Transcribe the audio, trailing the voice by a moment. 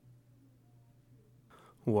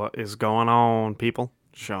What is going on, people?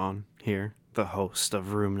 Sean here, the host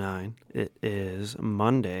of Room 9. It is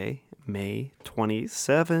Monday, May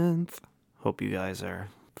 27th. Hope you guys are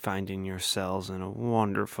finding yourselves in a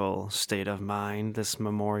wonderful state of mind this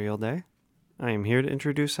Memorial Day. I am here to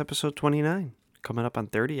introduce episode 29. Coming up on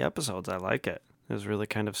 30 episodes, I like it. It was really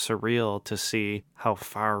kind of surreal to see how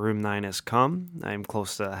far Room 9 has come. I am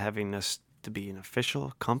close to having this to be an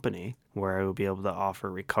official company where I will be able to offer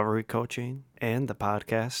recovery coaching and the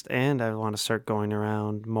podcast, and I want to start going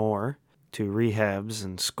around more to rehabs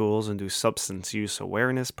and schools and do substance use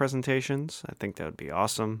awareness presentations. I think that would be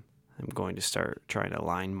awesome. I'm going to start trying to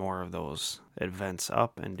line more of those events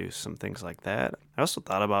up and do some things like that. I also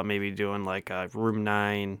thought about maybe doing like a Room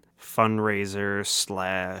 9 fundraiser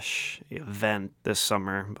 / event this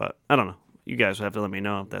summer, but I don't know. You guys will have to let me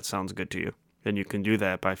know if that sounds good to you. And you can do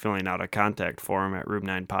that by filling out a contact form at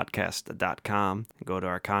room9podcast.com. Go to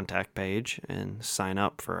our contact page and sign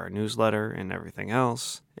up for our newsletter and everything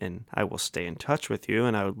else. And I will stay in touch with you,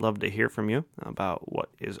 and I would love to hear from you about what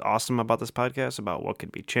is awesome about this podcast, about what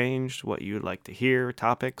could be changed, what you'd like to hear,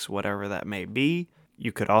 topics, whatever that may be.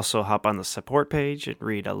 You could also hop on the support page and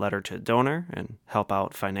read a letter to a donor and help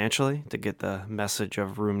out financially to get the message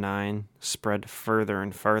of Room 9 spread further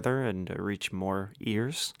and further and to reach more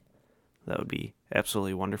ears. That would be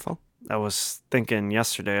absolutely wonderful. I was thinking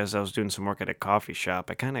yesterday as I was doing some work at a coffee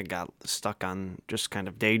shop, I kind of got stuck on just kind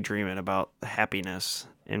of daydreaming about happiness.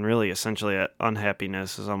 And really, essentially,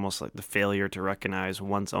 unhappiness is almost like the failure to recognize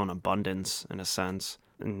one's own abundance, in a sense.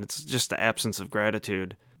 And it's just the absence of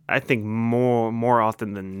gratitude. I think more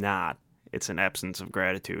often than not, it's an absence of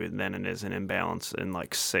gratitude than it is an imbalance in,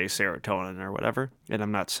 like, say, serotonin or whatever. And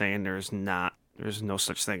I'm not saying there's no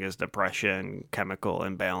such thing as depression, chemical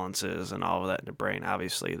imbalances, and all of that in the brain.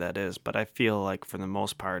 Obviously, that is. But I feel like, for the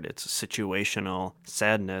most part, it's situational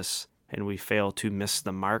sadness, and we fail to miss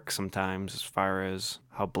the mark sometimes as far as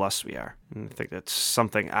how blessed we are. And I think that's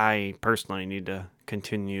something I personally need to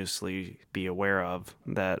continuously be aware of,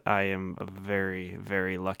 that I am a very,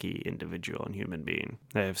 very lucky individual and human being.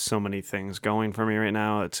 I have so many things going for me right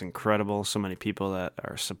now. It's incredible. So many people that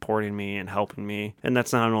are supporting me and helping me. And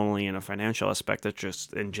that's not only in a financial aspect, it's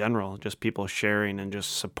just in general, just people sharing and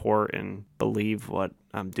just support and believe what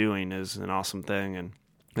I'm doing is an awesome thing. And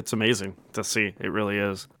it's amazing to see. It really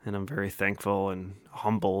is. And I'm very thankful and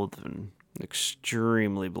humbled and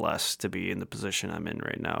extremely blessed to be in the position I'm in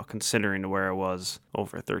right now, considering where I was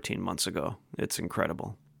over 13 months ago. It's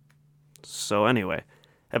incredible. So anyway,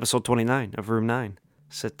 episode 29 of Room 9.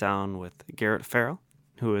 Sit down with Garrett Farrell,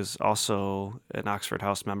 who is also an Oxford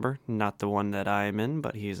House member. Not the one that I am in,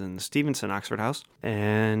 but he's in the Stevenson Oxford House.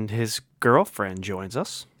 And his girlfriend joins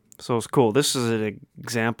us. So it's cool. This is an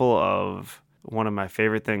example of one of my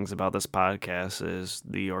favorite things about this podcast is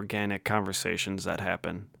the organic conversations that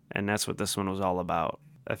happen. And that's what this one was all about.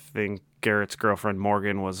 I think Garrett's girlfriend,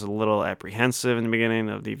 Morgan, was a little apprehensive in the beginning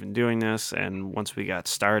of even doing this. And once we got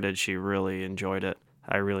started, she really enjoyed it.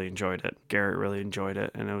 I really enjoyed it. Garrett really enjoyed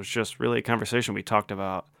it. And it was just really a conversation we talked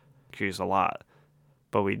about. Geez, a lot.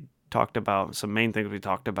 But we talked about, some main things we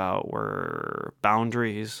talked about were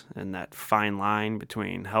boundaries and that fine line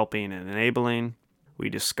between helping and enabling. We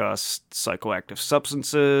discussed psychoactive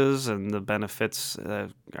substances and the benefits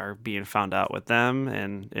that are being found out with them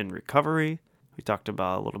and in recovery. We talked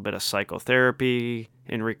about a little bit of psychotherapy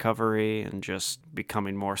in recovery and just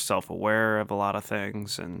becoming more self-aware of a lot of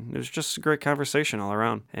things. And it was just a great conversation all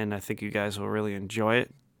around. And I think you guys will really enjoy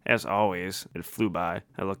it. As always, it flew by.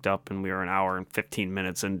 I looked up and we were an hour and 15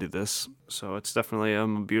 minutes into this. So it's definitely a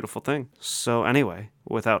beautiful thing. So anyway,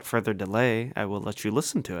 without further delay, I will let you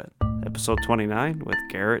listen to it. Episode 29 with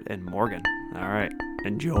Garrett and Morgan. All right,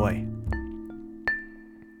 enjoy.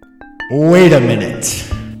 Wait a minute.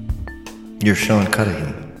 You're Sean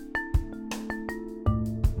Cudahy.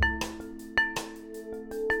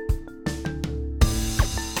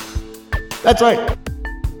 That's right.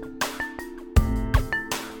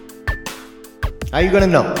 How you gonna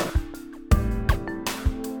know?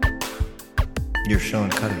 You're Sean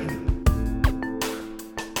Cudahy.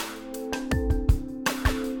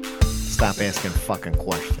 Stop asking fucking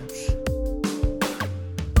questions.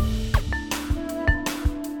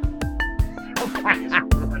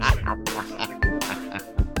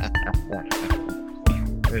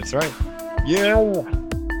 That's right. Yeah.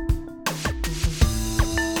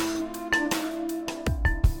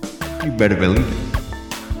 You better believe it.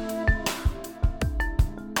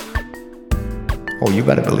 Oh, you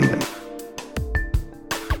better believe it.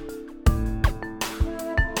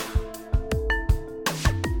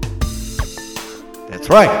 That's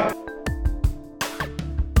right.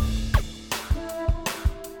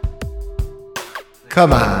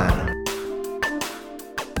 Come on.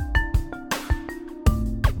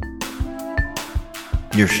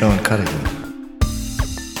 You're Sean Cuttigan.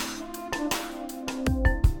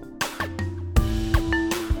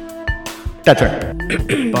 That's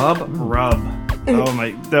right. Bub Rub. Oh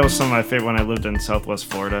my, that was some of my favorite when I lived in Southwest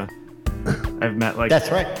Florida. I've met That's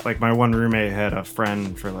right. Like my one roommate had a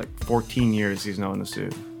friend for like 14 years. He's known this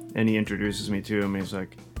dude, and he introduces me to him. He's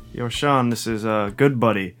like, "Yo, Sean, this is Good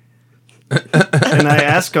Buddy." And I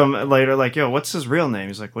ask him later, like, "Yo, what's his real name?"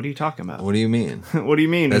 He's like, "What are you talking about? What do you mean? What do you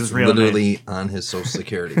mean That's his real literally name?" on his social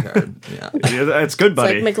security card. Yeah. Yeah, it's Good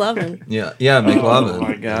Buddy. It's like McLovin. Yeah, McLovin. Oh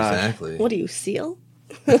my God. Exactly. What are you, Seal?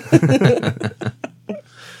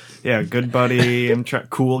 Yeah, Good Buddy.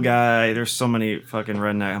 Cool guy. There's so many fucking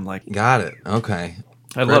redneck. I'm like, Got it. Okay.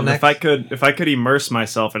 I love it. Rednecks? If I could immerse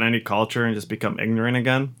myself in any culture and just become ignorant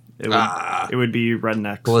again, it would be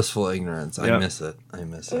rednecks. Blissful ignorance. I Yep. miss it.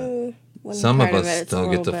 One Some part of us it's a still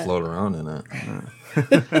get little to bit- float around in it.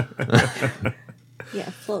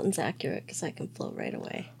 Yeah, floating's accurate because I can float right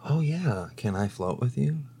away. Oh, yeah. Can I float with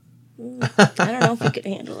you? I don't know if you could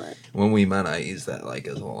handle it. When we met, I used that like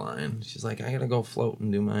as a line. She's like, I gotta go float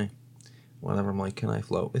and do my whatever. I'm like, can I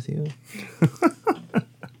float with you?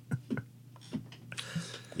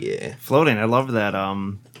 Yeah. Floating. I love that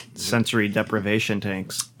sensory deprivation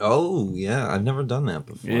tanks. Oh, yeah. I've never done that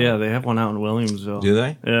before. Yeah, they have one out in Williamsville. Do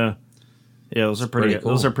they? Yeah. Yeah, those are pretty pretty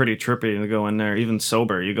cool. those are pretty trippy to go in there. Even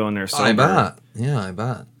sober. You go in there sober. I bet. Yeah, I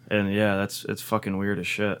bet. And yeah, it's fucking weird as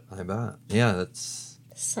shit. I bet. Yeah, that's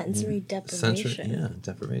Sensory deprivation.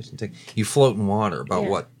 deprivation. You float in water. About Yeah.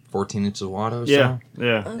 what? 14 inches of water or Yeah, so?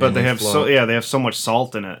 yeah. Okay. But And they you have float. they have so much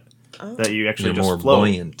salt in it that you actually You're just more float.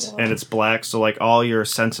 buoyant. And it's black, so like all your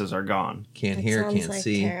senses are gone. Can't That hear, sounds can't like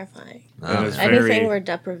see. terrifying. And it's yeah. very- Anything where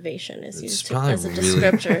deprivation is used to, probably as a really-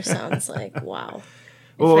 descriptor sounds like, wow.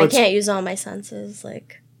 Well, If I it's can't use all my senses,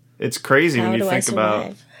 like, it's crazy how when do you I think about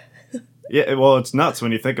survive? Yeah, well, it's nuts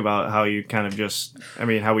when you think about how you kind of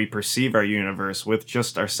how we perceive our universe with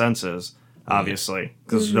just our senses, obviously,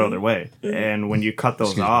 because there's no other way. And when you cut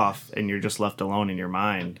those off and you're just left alone in your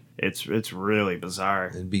mind, it's really bizarre.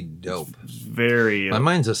 It'd be dope. It's very My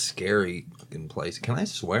mind's a scary fucking place. Can I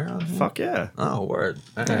swear on here? fuck yeah. Oh, word.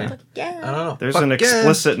 All right. Yeah. I don't know. There's Fuck an yeah.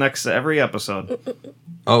 explicit next to every episode.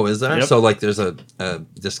 Oh, is there? Yep. So, like, there's a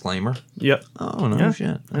disclaimer? Yep. Oh, no Yeah.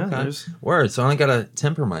 shit. Yeah, Okay. there's- Word. So I gotta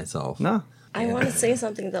temper myself. No. I want to say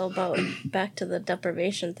something, though, about back to the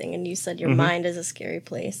deprivation thing, and you said Mm-hmm. your mind is a scary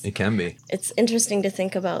place. It can be. It's interesting to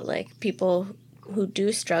think about, like, people who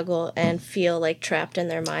do struggle and feel, like, trapped in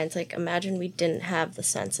their minds. Like, imagine we didn't have the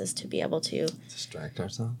senses to be able to Distract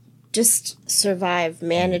ourselves. just survive,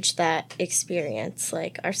 manage that experience.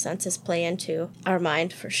 Like, our senses play into our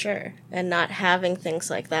mind for sure. And not having things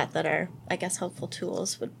like that are, I guess, helpful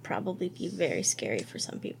tools would probably be very scary for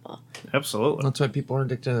some people. Absolutely. That's why people are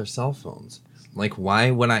addicted to their cell phones. Like, why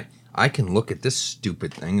would I can look at this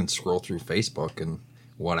stupid thing and scroll through Facebook and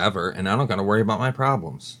whatever, and I don't gotta worry about my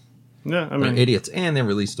problems. Yeah, I They're mean, idiots, and they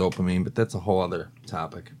release dopamine, but that's a whole other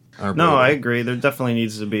topic. no, I agree. There definitely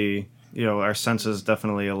needs to be, our senses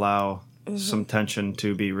definitely allow some tension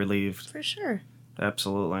to be relieved. For sure.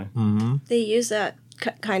 Absolutely. They use that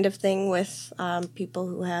kind of thing with people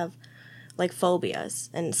who have, like, phobias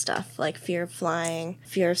and stuff, like fear of flying,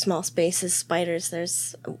 fear of small spaces, spiders.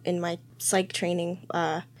 There's, in my psych training,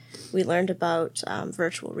 we learned about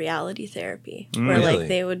virtual reality therapy, where, Really? like,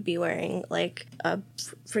 they would be wearing, like, a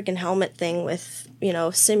freaking helmet thing with,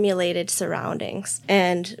 simulated surroundings.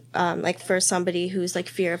 And, like, for somebody who's, like,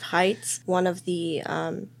 fear of heights, one of the,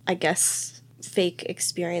 I guess, fake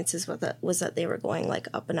experiences was that they were going, like,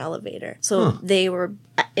 up an elevator. So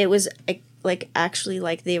it was like actually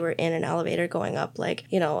like they were in an elevator going up, like,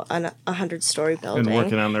 a 100-story building And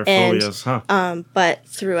working on their And, phobias, huh? but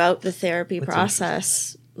throughout the therapy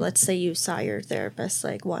process, let's say you saw your therapist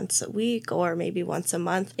like once a week or maybe once a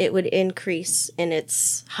month, it would increase in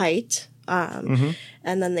its height.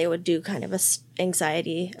 And then they would do kind of a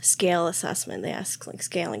anxiety scale assessment. They ask, like,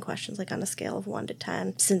 scaling questions, like on a scale of 1 to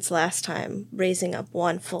 10. Since last time, raising up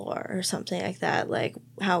 1 floor or something like that, like,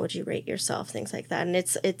 how would you rate yourself? Things like that. And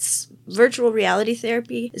it's virtual reality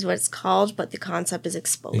therapy is what it's called, but the concept is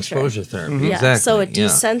exposure. Exposure therapy, Yeah, exactly. so it yeah.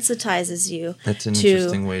 desensitizes you That's an to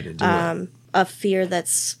interesting way to do it. a fear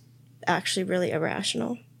that's actually really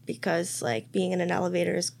irrational, because, like, being in an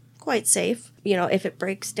elevator is quite safe. If it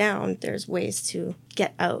breaks down, there's ways to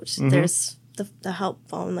get out. There's the help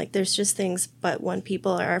phone. Like, there's just things. But when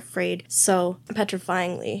people are afraid so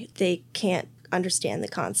petrifyingly, they can't understand the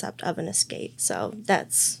concept of an escape. So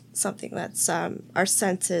that's something that's our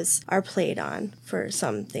senses are played on for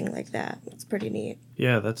something like that. It's pretty neat.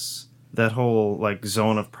 Yeah, that's that whole like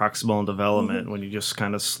zone of proximal development when you just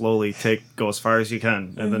kind of slowly go as far as you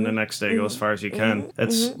can, and then the next day go as far as you can.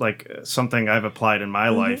 It's like something I've applied in my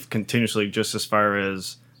life continuously, just as far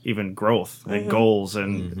as even growth and goals,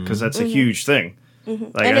 and because that's a huge thing.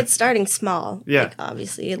 Like, and it's starting small. Yeah. Like,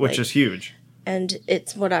 obviously. Which is huge. And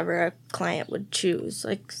it's whatever a client would choose.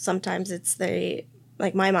 Like, sometimes it's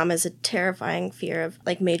like, my mom has a terrifying fear of,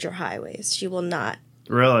 like, major highways. She will not.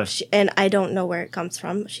 Really? And I don't know where it comes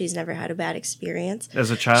from. She's never had a bad experience.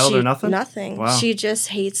 As a child or nothing? Nothing. Wow. She just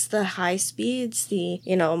hates the high speeds, the,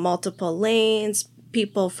 multiple lanes.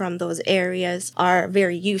 People from those areas are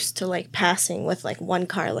very used to like passing with like one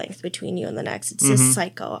car length between you and the next. It's just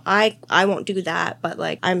psycho. I won't do that, but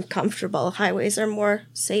like I'm comfortable. Highways are more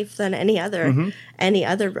safe than any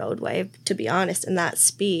other roadway, to be honest. And that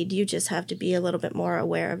speed, you just have to be a little bit more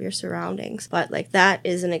aware of your surroundings. But like that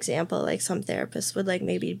is an example. Like some therapists would like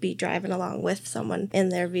maybe be driving along with someone in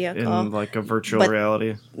their vehicle, In like a virtual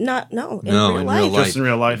reality. in No, real life. Just in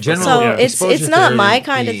real life. So yeah. it's not my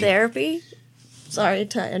kind of therapy. Sorry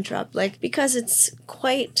to interrupt. Like, because it's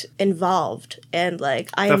quite involved, and like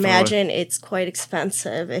I Definitely. imagine it's quite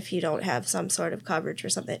expensive if you don't have some sort of coverage or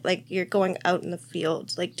something. Like, you're going out in the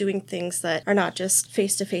field, like doing things that are not just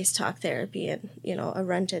face-to-face talk therapy in, a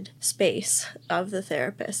rented space of the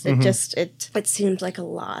therapist. It just it seems like a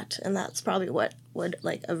lot, and that's probably what would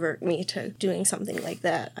like avert me to doing something like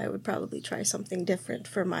that. I would probably try something different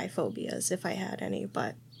for my phobias if I had any,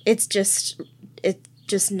 but it's just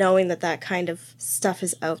knowing that kind of stuff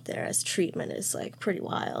is out there as treatment is like pretty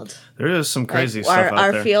wild. There is some crazy like, stuff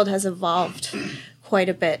out there. Our field has evolved quite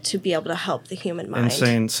a bit to be able to help the human mind.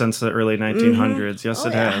 Insane since the early 1900s. Yes,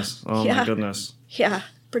 it has. Oh my goodness. Yeah,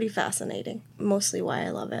 pretty fascinating. Mostly why I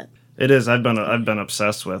love it. It is. I've been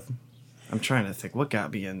obsessed with. I'm trying to think what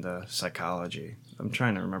got me into psychology. I'm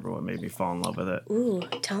trying to remember what made me fall in love with it. Ooh,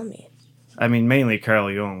 tell me. I mean, mainly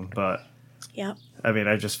Carl Jung, but Yep. I mean,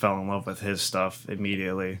 I just fell in love with his stuff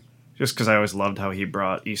immediately. Just because I always loved how he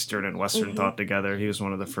brought Eastern and Western thought together. He was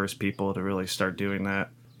one of the first people to really start doing that.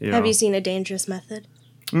 Have you seen A Dangerous Method?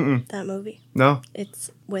 Mm-mm. That movie? No.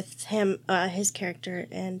 It's with him, his character,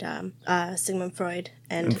 and Sigmund Freud,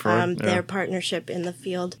 and their partnership in the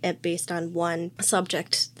field based on one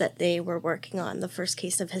subject that they were working on, the first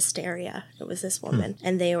case of hysteria. It was this woman,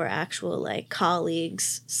 and they were actual like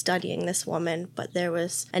colleagues studying this woman, but there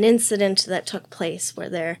was an incident that took place where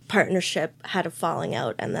their partnership had a falling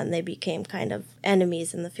out, and then they became kind of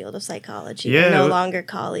enemies in the field of psychology. Yeah, no longer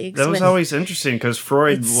colleagues. That was always interesting because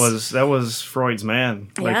Freud was Freud's man.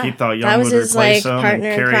 Like Yeah. he thought That Jung was would his, replace like, him partner and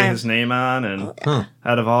in carry crime. his name on, and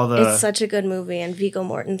out of all the It's such a good movie, and Viggo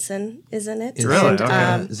Mortensen is in it. Really? And,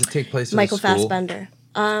 Okay. Does it take place in Michael a school? Fassbender.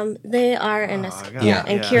 They are in a Yeah.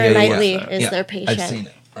 and Yeah. Keira Yeah, yeah, Knightley yeah. is Yeah, their patient. I've seen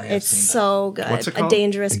it. I have It's seen so good. What's it A called?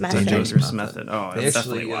 Dangerous A Method. Dangerous Method. Oh, I'm They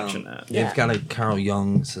definitely actually, watching that. They've Yeah. got a Carl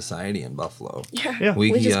Jung Society in Buffalo. Yeah,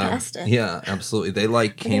 we just passed it. Yeah, absolutely. They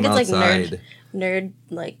like I came think it's outside. like nerd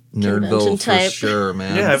like Nerdville convention for type. sure,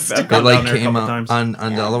 man. Yeah, I've They gone like down there a came couple out times.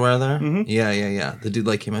 on Delaware there. Mhm. Yeah. The dude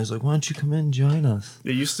like came out. He was like, "Why don't you come in and join us?"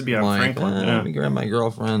 It used to be on I'm like, Franklin. Let me grab my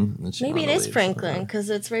girlfriend. And she Maybe it wanted to is leave, Franklin so- because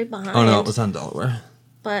it's right behind. Oh no, it was on Delaware.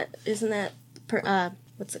 But isn't that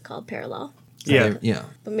what's it called? Parallel. Yeah. Yeah.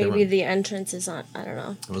 But maybe the entrance is on. I don't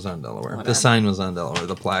know. It was on Delaware. Whatever. The sign was on Delaware.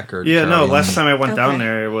 The placard. Yeah, no. Carl Last Jung. time I went down Okay.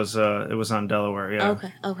 there, it was on Delaware. Yeah.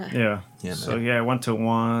 Okay. Yeah. Yeah, So man. yeah, I went to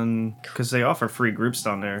one because they offer free groups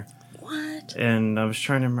down there, What? and I was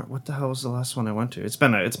trying to remember what the hell was the last one I went to. It's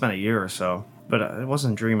been a year or so, but it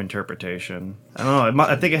wasn't dream interpretation. I don't know.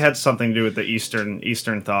 I think it had something to do with the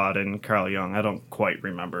Eastern thought and Carl Jung. I don't quite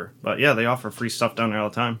remember, but yeah, they offer free stuff down there all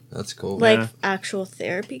the time. That's cool. Like Yeah. actual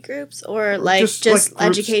therapy groups or like just like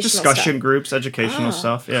groups, educational discussion stuff? groups, educational Oh,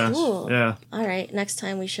 stuff. Yeah, cool. yeah. All right, next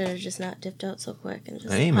time we should have just not dipped out so quick and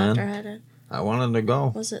just Hey, popped man. our head in. I wanted to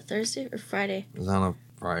go. Was it Thursday or Friday? It was on a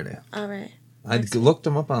Friday. All right. I looked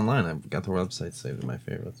them up online. I got the website saved in my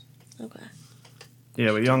favorites. Okay.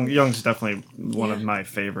 Yeah, but Jung's definitely one Yeah. of my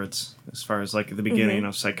favorites as far as like the beginning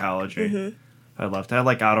of psychology. I loved it. I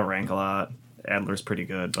like Otto Rank a lot. Adler's pretty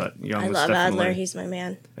good, but Jung I was love definitely Adler. He's my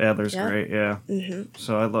man. Adler's Yeah. great. Yeah.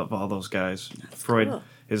 So I love all those guys. Freud, cool.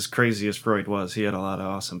 as crazy as Freud was, he had a lot of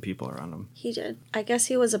awesome people around him. He did. I guess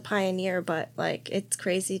he was a pioneer, but like it's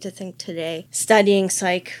crazy to think today, studying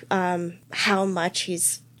psych, how much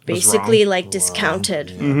he's basically like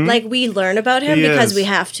discounted. Like we learn about him He because is. we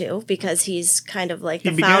have to, because he's kind of like He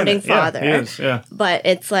the began founding it. Yeah, father. he is, yeah. But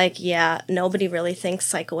it's like, yeah, nobody really thinks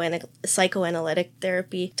psychoanalytic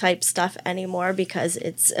therapy type stuff anymore because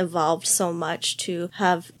it's evolved so much to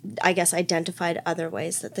have, I guess, identified other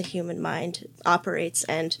ways that the human mind operates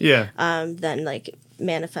and Yeah. then like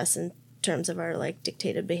manifests in terms of our like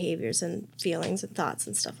dictated behaviors and feelings and thoughts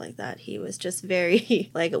and stuff like that. He was just very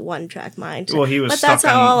like a one-track mind. Well, he was but that's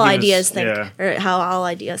stuck how on- all he was- ideas think, yeah. or how all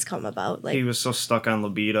ideas come about. Like He was so stuck on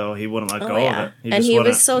libido, he wouldn't let oh go yeah, of it. and just he was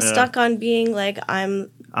wouldn't- so yeah. stuck on being like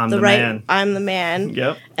I'm the man. I'm the man.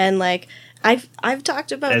 Yep. And like I've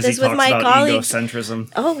talked about As this he with talks my about colleagues.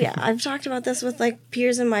 egocentrism. Oh yeah, I've talked about this with like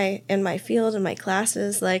peers in my field and my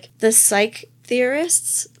classes. Like the psych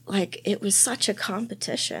theorists, like it was such a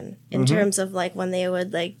competition in terms of like when they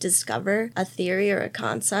would like discover a theory or a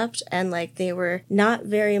concept, and like they were not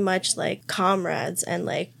very much like comrades and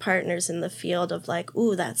like partners in the field of like,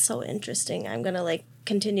 ooh, that's so interesting. I'm gonna like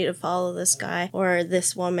continue to follow this guy or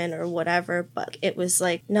this woman or whatever. But it was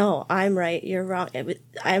like, no, I'm right, you're wrong.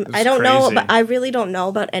 I don't know, crazy. but I really don't know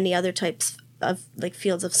about any other types of like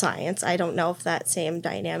fields of science. I don't know if that same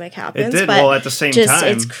dynamic happens. It did. But Well, at the same just,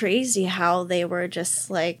 time- it's crazy how they were just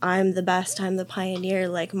like, I'm the best, I'm the pioneer,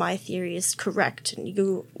 like my theory is correct, and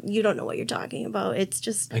you don't know what you're talking about. It's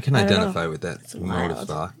just I can don't know. identify with that mode of wild.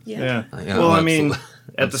 thought. Yeah. Yeah, Well, oh, I mean,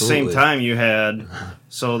 absolutely. at the same Absolutely. time, you had,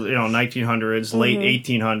 1900s, late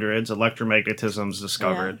Mm-hmm. 1800s, electromagnetism's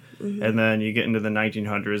discovered. Mm-hmm. And then you get into the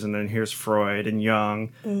 1900s, and then here's Freud and Jung.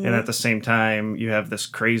 Mm-hmm. And at the same time, you have this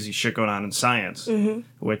crazy shit going on in science,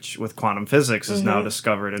 which with quantum physics is now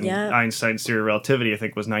discovered. And Mm-hmm. Yeah. Einstein's theory of relativity, I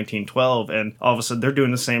think, was 1912. And all of a sudden, they're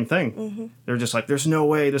doing the same thing. Mm-hmm. They're just like, there's no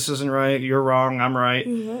way, this isn't right, you're wrong, I'm right.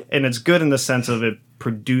 And it's good in the sense of it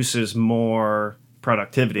produces more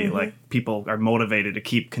productivity. Like people are motivated to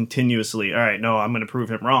keep continuously, all right, no, I'm going to prove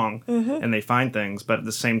him wrong. And they find things. But at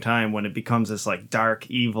the same time, when it becomes this like dark,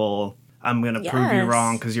 evil, I'm going to prove you Yes.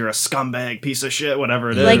 wrong because you're a scumbag, piece of shit,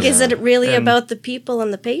 whatever it is. Like, is it really And- about the people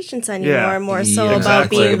and the patients anymore? Yeah. More so Yeah, about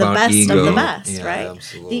exactly. being the About best of ego. the best, Yeah, right?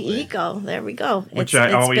 absolutely. The ego. There we go. Which it's I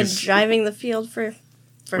it's always- been driving the field for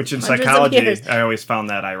Which in hundreds of psychology, years. I always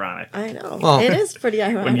found that ironic. I know. Well, it is pretty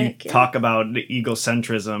ironic. When you yeah. talk about the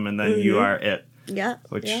egocentrism and then you are it, Yeah.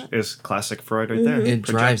 which yeah. is classic Freud right there. It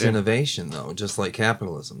drives Projecting. innovation, though, just like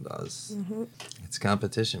capitalism does. It's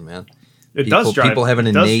competition, man. It does drive. People have an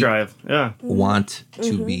it does innate drive. Yeah. want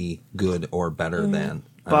to be good or better than.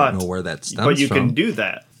 I But- don't know where that stems But you from. can do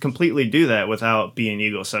that, completely do that without being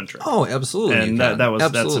egocentric. Oh, absolutely. And you that- can. that was-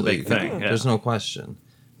 that's a Absolutely big you can. thing, yeah. There's no question.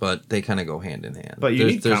 But they kind of go hand in hand. But you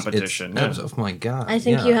need it's- competition, it's- yeah. Oh my God. I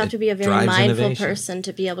think yeah, you have it to be a very drives mindful innovation. person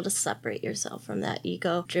to be able to separate yourself from that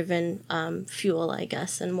ego-driven fuel, I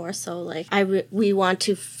guess, and more so like we want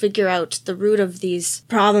to figure out the root of these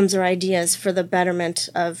problems or ideas for the betterment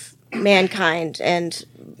of mankind and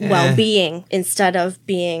well-being, instead of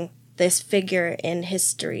being this figure in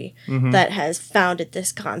history that has founded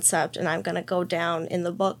this concept, and I'm going to go down in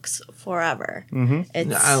the books forever.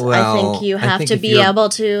 It's, I well, think you I have think to if be you're- able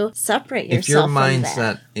to separate If your yourself from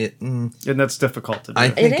mindset, that. And that's difficult to do. I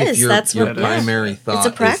think It if is, your, that's your what- yeah. primary It's thought a is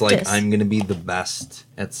like, practice. I'm going to be the best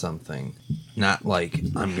at something, not like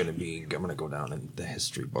I'm going to go down in the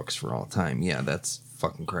history books for all time. Yeah, that's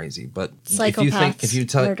fucking crazy. But Psychopaths, if you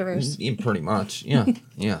tell, murderers. yeah, pretty much, yeah,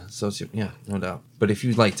 yeah, yeah, no doubt. But if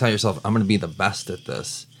you like tell yourself, I'm going to be the best at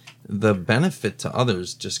this, the benefit to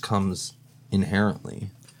others just comes inherently.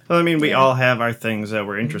 Well, I mean, we all have our things that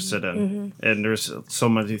we're interested in, and there's so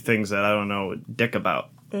many things that I don't know dick about.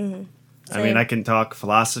 I mean, Same. I can talk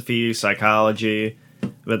philosophy, psychology,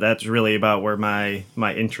 but that's really about where my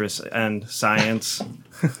interests end. Science.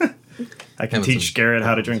 I can Having teach some- Garrett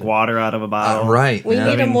how to drink water out of a bottle. Right. We yeah.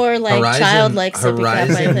 need I a mean, more like childlike sippy cup, I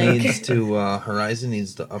Horizon think. needs to Horizon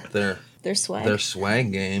needs to up their Their swag.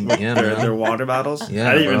 swag game. Yeah, Their man. water bottles? Yeah,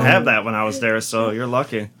 I didn't even bro. have that when I was there, so you're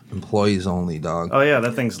lucky. Employees only, dog. Oh, yeah,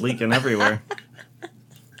 that thing's leaking everywhere.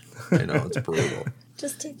 I know it's brutal.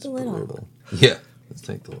 Just take the lid off. Brutal. Yeah, let's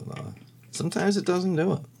take the lid off. Sometimes it doesn't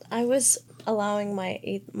do it. I was allowing my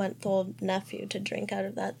 8-month-old nephew to drink out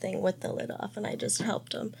of that thing with the lid off, and I just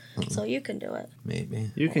helped him. So you can do it.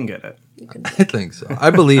 Maybe. You can get it. You can do I think so. I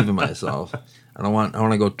believe in myself. I want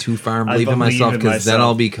to go too far and I believe in believe myself in because then myself.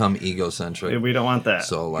 I'll become egocentric. We don't want that.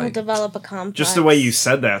 So He'll like, develop a complex. Just the way you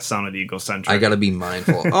said that sounded egocentric. I gotta be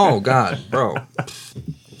mindful. Oh God, bro,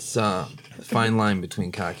 it's a fine line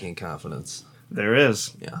between cocky and confidence. There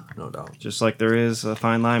is. Yeah, no doubt. Just like there is a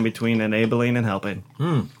fine line between enabling and helping.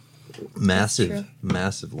 Massive,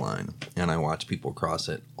 massive line, and I watch people cross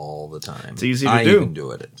it all the time. It's easy to I do. even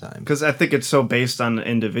do it at times. Because I think it's so based on the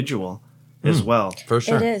individual as well. For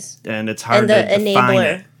sure. It is. And it's hard And to the define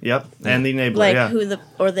enabler. it. Yep. And the enabler, Like yeah. who the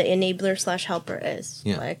enabler/helper is.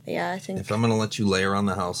 Yeah. Like, yeah, I think If I'm gonna let you lay around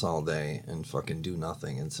the house all day and fucking do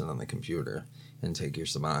nothing and sit on the computer and take your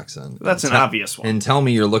Suboxone, That's and an obvious one. and tell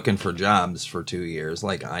me you're looking for jobs for 2 years,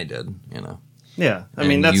 like I did, you know. Yeah. I And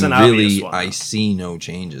mean, that's you an really, obvious one. I see no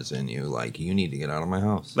changes in you. Like, you need to get out of my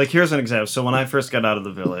house. Like, here's an example. So when I first got out of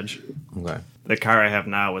the village, Okay. the car I have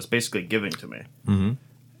now was basically given to me.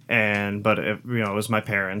 But it was my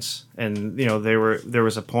parents, and there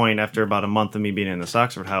was a point after about a month of me being in this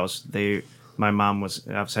Oxford house, I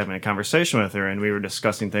was having a conversation with her, and we were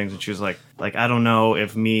discussing things, and she was like, I don't know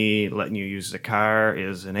if me letting you use the car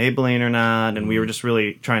is enabling or not, and we were just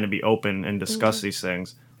really trying to be open and discuss these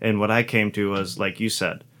things. And what I came to was, like you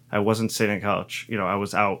said, I wasn't sitting on the couch. I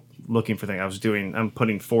was out looking for things. I'm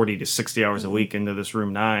putting 40 to 60 hours a week into this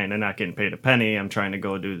room 9 and not getting paid a penny. I'm trying to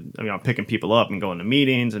go I'm picking people up and going to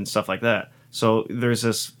meetings and stuff like that. So there's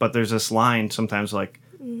this line sometimes, like,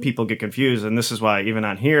 people get confused. And this is why even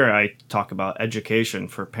on here, I talk about education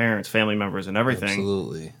for parents, family members, and everything.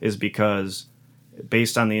 Absolutely. Is because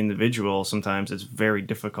based on the individual, sometimes it's very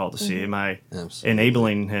difficult to see. Am I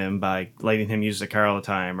enabling him by letting him use the car all the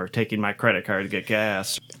time, or taking my credit card to get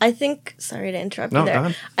gas? I think, sorry to interrupt you Go there.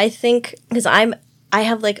 ahead. I think, because I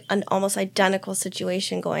have like an almost identical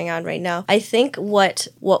situation going on right now. I think what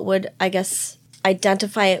would, I guess,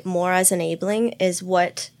 identify it more as enabling is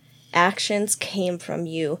what actions came from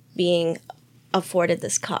you being afforded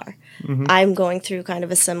this car. I'm going through kind of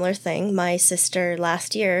a similar thing. My sister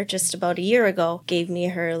last year, just about a year ago, gave me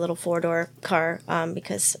her little 4-door car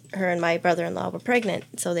because her and my brother-in-law were pregnant,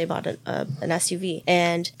 so they bought an SUV.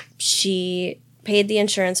 And she paid the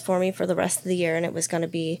insurance for me for the rest of the year, and it was going to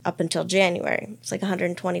be up until January. It's like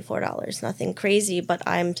 $124. Nothing crazy, but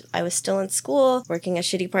I was still in school, working a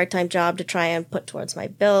shitty part-time job to try and put towards my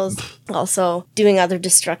bills. Also doing other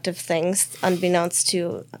destructive things, unbeknownst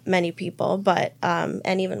to many people, but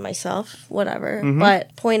and even myself, whatever.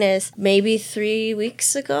 But point is, maybe 3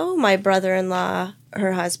 weeks ago, my brother-in-law,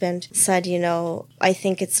 her husband, said, I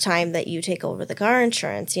think it's time that you take over the car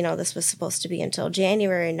insurance. This was supposed to be until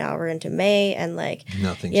January. Now we're into May, and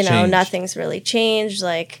nothing's really changed.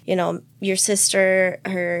 Like, your sister,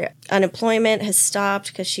 her unemployment has stopped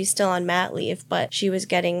because she's still on mat leave, but she was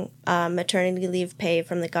getting maternity leave pay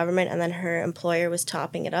from the government, and then her employer was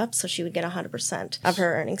topping it up, so she would get 100% of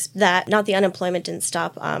her earnings. Not the unemployment didn't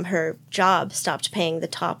stop. Her job stopped paying the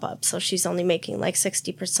top up, so she's only making like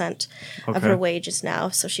 60% of her wages now,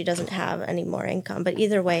 so she doesn't have any more income. But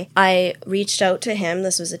either way, I reached out to him.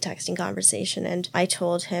 This was a texting conversation, and I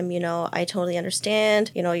told him, I totally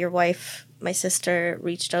understand. Your wife, my sister,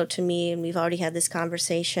 reached out to me, and we've already had this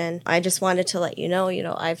conversation. I just wanted to let you know,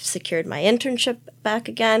 I've secured my internship back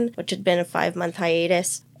again, which had been a 5-month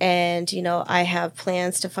hiatus. And, I have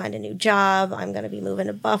plans to find a new job. I'm going to be moving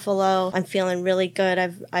to Buffalo. I'm feeling really good.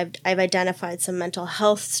 I've identified some mental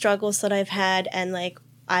health struggles that I've had, and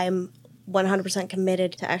I'm 100%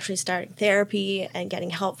 committed to actually starting therapy and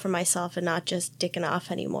getting help for myself and not just dicking off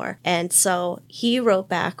anymore. And so he wrote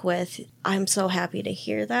back with, I'm so happy to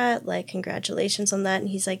hear that. Like, congratulations on that. And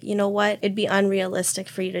he's like, you know what? It'd be unrealistic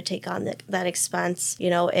for you to take on that expense,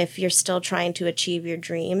 if you're still trying to achieve your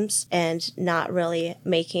dreams and not really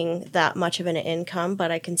making that much of an income.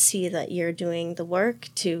 But I can see that you're doing the work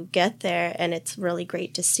to get there, and it's really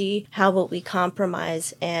great to see. How about we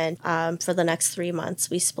compromise, and for the next 3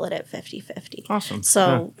 months, we split it 50-50. Awesome.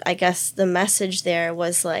 So I guess the message there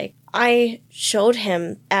was like, I showed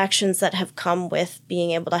him actions that have come with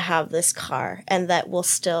being able to have this car, and that will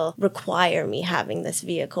still require me having this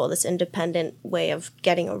vehicle, this independent way of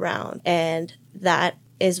getting around. And that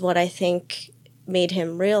is what I think made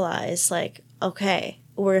him realize, like, okay,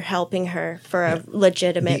 we're helping her for a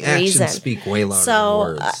legitimate the reason. Actions speak way louder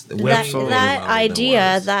So than words. that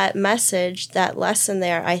idea, that message, that lesson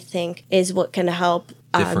there, I think, is what can help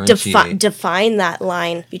define that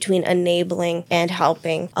line between enabling and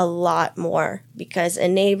helping a lot more. Because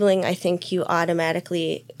enabling, I think you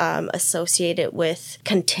automatically associate it with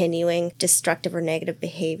continuing destructive or negative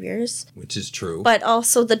behaviors. Which is true. But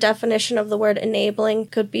also the definition of the word enabling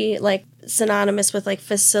could be like synonymous with like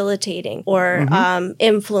facilitating or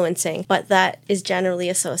influencing. But that is generally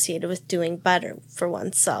associated with doing better for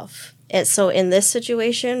oneself. And so in this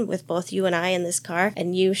situation, with both you and I in this car,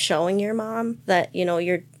 and you showing your mom that,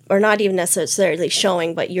 you're, or not even necessarily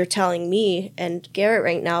showing, but you're telling me and Garrett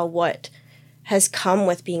right now what has come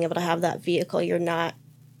with being able to have that vehicle. You're not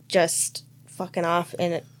just fucking off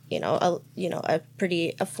in a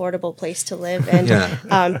pretty affordable place to live, and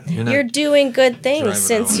you're doing good things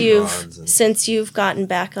since you've gotten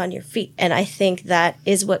back on your feet. And I think that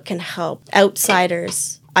is what can help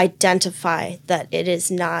outsiders identify that it is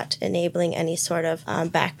not enabling any sort of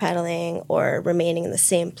backpedaling or remaining in the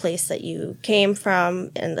same place that you came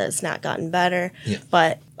from and that it's not gotten better. Yeah.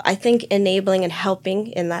 But I think enabling and helping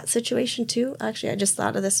in that situation too, actually, I just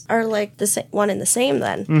thought of this, are like the one and the same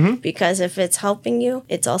then. Because if it's helping you,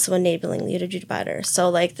 it's also enabling you to do better. So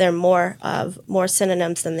like they're more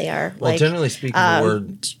synonyms than they are Well, generally speaking, the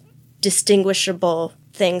word distinguishable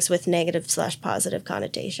things with negative/positive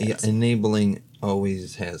connotations. Yeah, enabling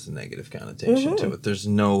always has a negative connotation to it. There's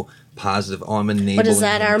no positive. Oh, I'm enabling. But is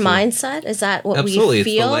that our to... mindset? Is that what Absolutely. we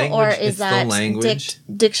feel, it's the or language, is it's that the language.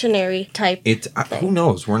 Dictionary type? Who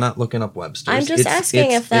knows? We're not looking up Webster's. I'm just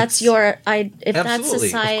asking if that's that's absolutely.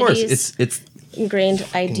 society's Of course, it's ingrained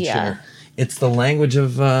idea. sure. It's the language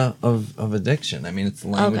of addiction. I mean, it's the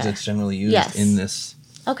language that's generally used in this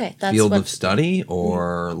Okay, that's field of study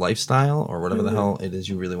or lifestyle or whatever the hell it is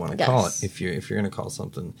you really want to call it. If you're going to call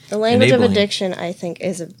something the language enabling, of addiction, I think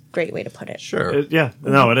is a great way to put it. Sure.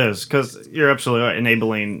 No, it is, because you're absolutely right.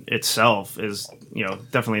 Enabling itself is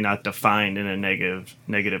definitely not defined in a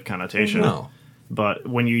negative connotation. No. But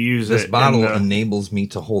when you use This it, bottle enables me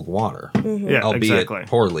to hold water, albeit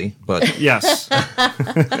poorly, but yes,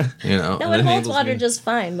 No, it holds water just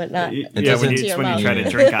fine, but not. When you try to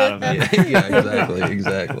drink out of it.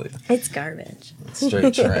 exactly. It's garbage. It's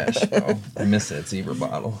straight trash, bro. I miss that zebra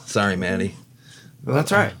bottle. Sorry, Maddie. Well,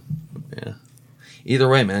 that's right. Yeah. Either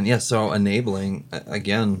way, man. Yeah. So enabling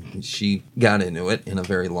again, she got into it in a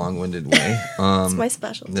very long-winded way. It's my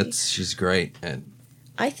specialty. She's great at.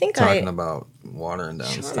 I think talking about watering down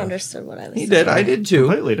Sean stuff. understood what I was saying. He did. I did too.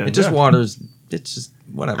 Completely did. It just waters. It's just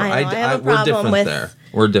whatever. I have a we're problem different with... there.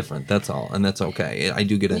 We're different. That's all, and that's okay. I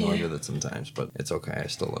do get annoyed with it sometimes, but it's okay. I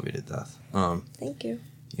still love you to death. Thank you.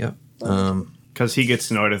 Yep. Because he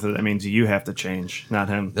gets annoyed with it, that means you have to change, not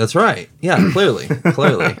him. That's right. Yeah.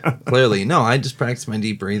 Clearly. No, I just practice my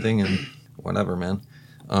deep breathing and whatever, man.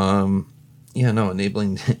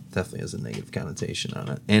 Enabling definitely has a negative connotation on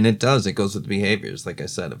it. And it does. It goes with behaviors. Like I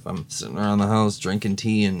said, if I'm sitting around the house drinking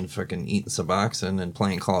tea and fucking eating Suboxone and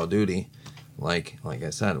playing Call of Duty, like I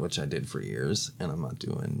said, which I did for years, and I'm not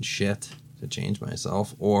doing shit to change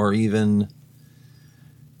myself, or even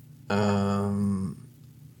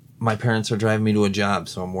my parents are driving me to a job,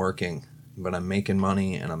 so I'm working, but I'm making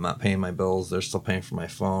money and I'm not paying my bills. They're still paying for my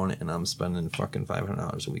phone, and I'm spending fucking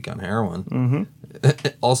 $500 a week on heroin. Mm-hmm.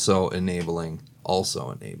 Also enabling.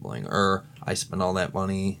 Or I spend all that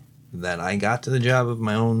money that I got to the job on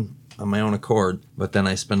my own accord, but then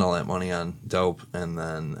I spend all that money on dope, and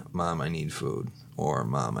then, Mom, I need food, or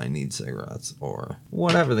Mom, I need cigarettes, or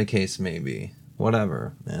whatever the case may be.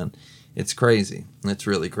 Whatever, man. It's crazy. It's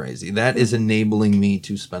really crazy. That is enabling me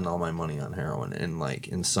to spend all my money on heroin and, like,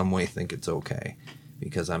 in some way think it's okay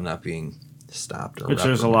because I'm not being stopped or which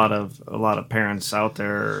there's a lot of parents out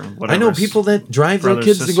there. I know people that drive their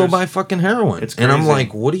kids to go buy fucking heroin. It's crazy. And I'm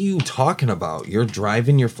like, what are you talking about? You're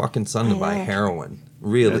driving your fucking son to buy heroin.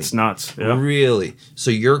 Really? It's nuts. Yeah. Really?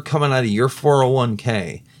 So you're coming out of your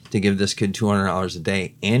 401k to give this kid $200 a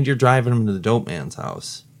day, and you're driving him to the dope man's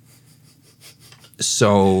house.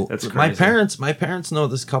 So my parents know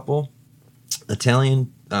this couple,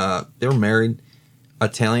 Italian. They were married,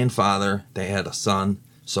 Italian father. They had a son.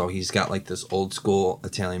 So he's got like this old school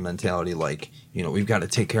Italian mentality, like, we've got to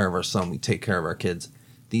take care of our son. We take care of our kids.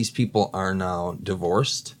 These people are now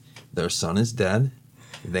divorced. Their son is dead.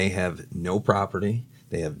 They have no property.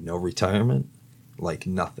 They have no retirement, like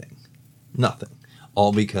nothing.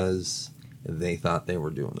 All because they thought they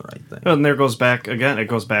were doing the right thing. And there goes back again. It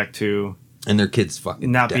goes back to and their kids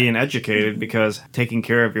fucking not dead. Being educated, because taking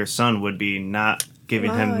care of your son would be not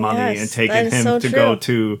giving him money and taking him so to true. Go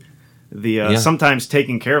to the. Sometimes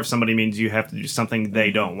taking care of somebody means you have to do something they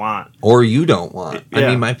don't want or you don't want. Yeah. I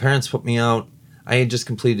mean, my parents put me out. I had just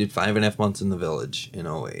completed 5.5 months in the village in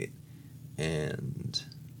 2008 and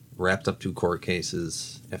wrapped up 2 court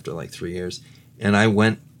cases after like 3 years. And I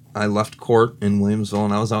left court in Williamsville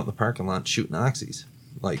and I was out in the parking lot shooting oxys.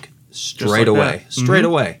 Like straight away.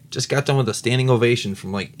 Just got done with a standing ovation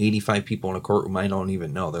from like 85 people in a courtroom I don't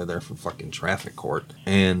even know. They're there for fucking traffic court.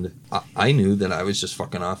 And I knew that I was just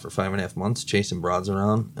fucking off for 5.5 months chasing broads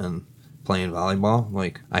around and playing volleyball.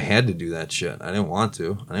 Like, I had to do that shit. I didn't want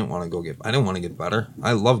to. I didn't want to get better.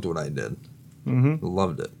 I loved what I did. Mm-hmm.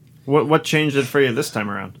 Loved it. What changed it for you this time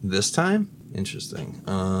around? This time? Interesting.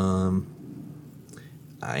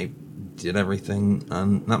 I did everything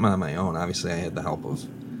not on my own. Obviously, I had the help of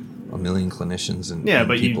a million clinicians and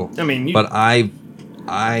people. But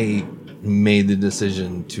I made the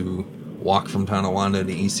decision to walk from Tonawanda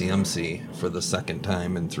to ECMC for the second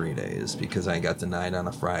time in 3 days because I got denied on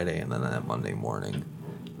a Friday, and then that Monday morning,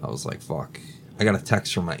 I was like, fuck. I got a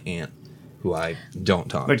text from my aunt, who I don't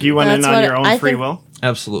talk Like to. you went in That's on what your own I free think- will?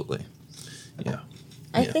 Absolutely. Yeah.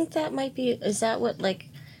 I think that might be. Is that what like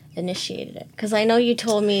initiated it? Because I know you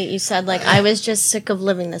told me, you said like I was just sick of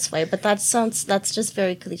living this way, but that's just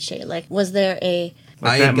very cliche. Like, was there a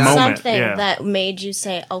Like I that got- moment, something yeah. that made you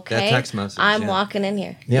say, okay, text message, I'm yeah. walking in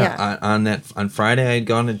here? Yeah, on Friday I had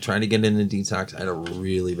gone and tried to get into detox. I had a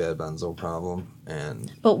really bad benzo problem,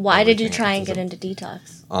 and But why did you everything try else and get is- into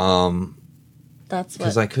detox? That's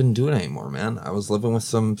Because what. I couldn't do it anymore, man. I was living with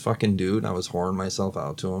some fucking dude. I was whoring myself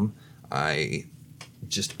out to him. I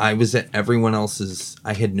was at everyone else's.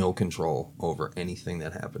 I had no control over anything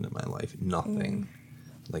that happened in my life. Nothing.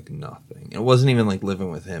 Like nothing. It wasn't even like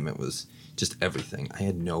living with him. It was just everything. I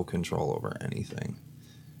had no control over anything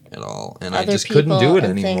at all. And I Other just couldn't do people it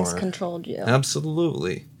and anymore. things controlled you.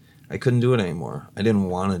 Absolutely. I couldn't do it anymore. I didn't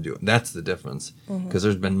want to do it. That's the difference. Because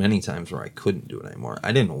there's been many times where I couldn't do it anymore.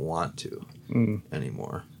 I didn't want to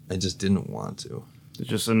anymore. I just didn't want to.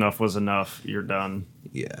 Just enough was enough. You're done.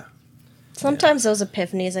 Yeah. Sometimes those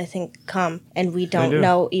epiphanies, I think, come and we do. don't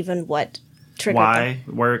know even what triggered them. Why?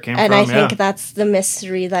 Where it came And from? I think yeah. that's the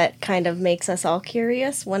mystery that kind of makes us all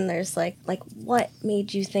curious when there's like what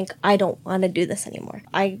made you think I don't want to do this anymore?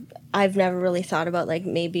 I've never really thought about like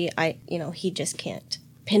maybe he just can't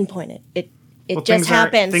pinpoint it. It Well, just things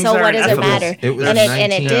aren't- happened. things So what aren't does it ethical. matter? It was and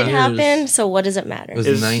 19 it did years. happen. So what does it matter? It was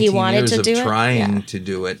Is- 19 he wanted years to of do it? trying Yeah. to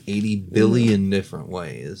do it 80 billion different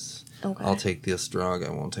ways. Okay. I'll take this drug. I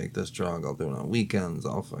won't take this drug. I'll do it on weekends.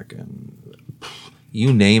 I'll fucking...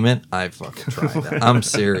 You name it, I fucking tried it. I'm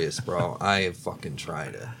serious, bro. I have fucking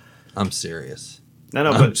tried it. I'm serious. I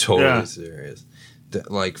know, I'm but totally yeah. serious.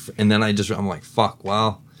 And then I'm like, fuck,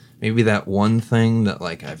 well, maybe that one thing that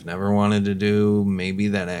like I've never wanted to do, maybe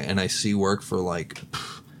that, and I see work for like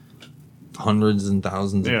hundreds and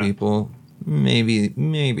thousands of Yeah. people.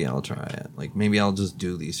 Maybe I'll try it. Like maybe I'll just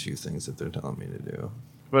do these few things that they're telling me to do.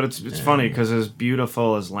 But it's funny because as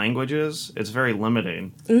beautiful as language is, it's very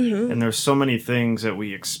limiting. Mm-hmm. And there's so many things that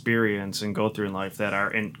we experience and go through in life that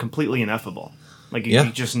are completely ineffable. Like you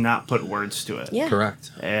just not put words to it. Yeah.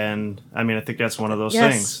 Correct. And I mean, I think that's one of those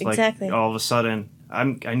Yes, things. Like exactly. all of a sudden, I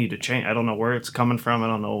need to change. I don't know where it's coming from. I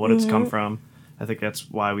don't know what it's come from. I think that's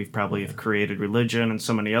why we've probably created religion and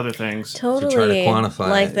so many other things. Totally. try to quantify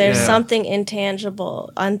like it. there's Yeah. something intangible,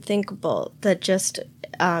 unthinkable that just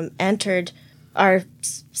entered our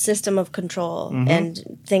system of control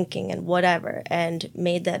and thinking and whatever and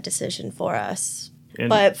made that decision for us, And-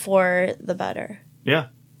 but for the better. Yeah.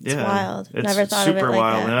 Yeah. wild. It's Never thought of it super like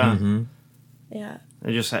wild, that. yeah. Mm-hmm. Yeah.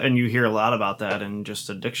 And you hear a lot about that in just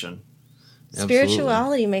addiction.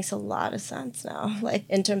 Spirituality makes a lot of sense now, like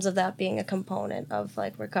in terms of that being a component of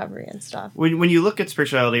like recovery and stuff. When you look at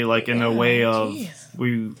spirituality, like in a Yeah, way of geez.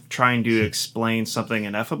 we trying to explain something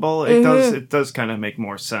ineffable, Mm-hmm. it does kind of make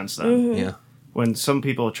more sense then. Yeah. When some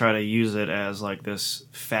people try to use it as like this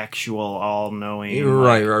factual, all-knowing,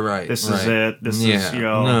 Right. this is right. it. This is No, you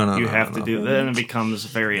no, have to no. do that, and it becomes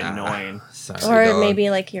very annoying. Sorry, Or dog. maybe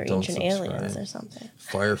like your Don't ancient subscribe. aliens or something.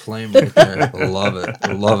 Fire flame right there. Love it.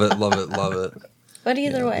 Love it. Love it. Love it. But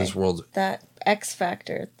either Yeah, way, this world's- that X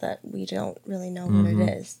factor that we don't really know what it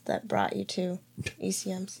is that brought you to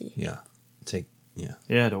ECMC. Yeah.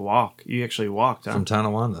 Yeah, to walk. You actually walked, huh? From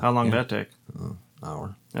Tonawanda. How long yeah. did that take?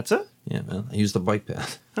 Hour. That's it? Yeah, man. I used the bike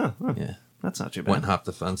path. Huh, Yeah. that's not too bad. Went and hopped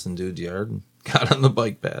the fence in dude's yard and got on the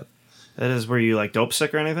bike path. That is where you like dope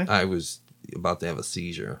sick or anything? I was about to have a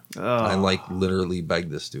seizure. Oh. I like literally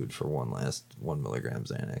begged this dude for 1 milligram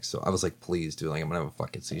Xanax. So I was like, please, dude, like I'm gonna have a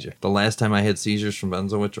fucking seizure. The last time I had seizures from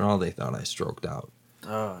benzo withdrawal, they thought I stroked out.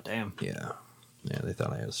 Oh, damn. Yeah. Yeah, they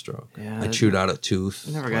thought I had a stroke. Yeah, I chewed out a tooth.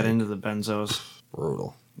 I never got into the benzos.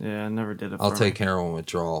 Brutal. Yeah, I never did it. I'll for take me. heroin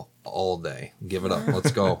withdrawal all day. Give it up.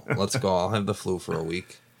 Let's go. Let's go. I'll have the flu for a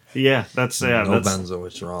week. Yeah, that's No that's benzo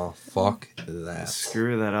withdrawal. Fuck that.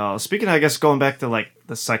 screw that all. Speaking of, I guess going back to like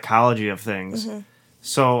the psychology of things.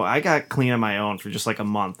 So I got clean on my own for just like a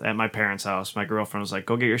month at my parents' house. My girlfriend was like,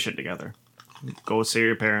 "Go get your shit together. Go see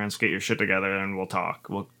your parents, get your shit together, and we'll talk.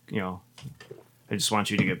 I just want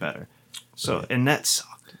you to get better." So, and that sucked.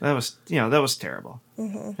 That was terrible.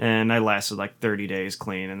 And I lasted like 30 days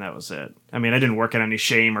clean, and that was it. I mean, I didn't work on any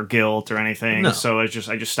shame or guilt or anything. No. So I just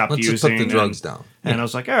stopped Let's using. just put the drugs down. And I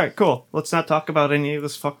was like, all right, cool. Let's not talk about any of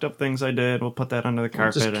this fucked up things I did. We'll put that under the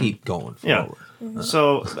We'll carpet. just keep going Yeah. forward.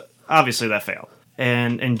 So obviously that failed.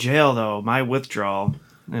 And in jail, though, my withdrawal,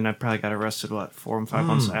 and I probably got arrested, 4 or 5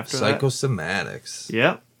 months after that? Psychosomatics.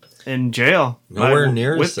 Yep. In jail. Nowhere my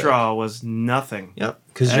near as withdrawal was nothing. Yep.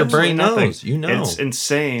 Because your Absolutely brain nothing. knows. You know. It's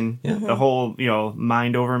insane. Yeah. The whole,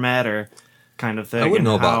 mind over matter kind of thing. I wouldn't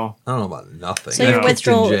know and how- about. I don't know about nothing. So I your kicked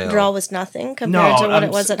in jail. withdrawal was nothing compared to what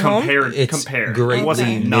it was at home? It's compared. It greatly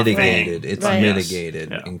wasn't nothing. mitigated. It's Right.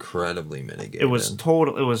 mitigated, Yeah. incredibly mitigated. It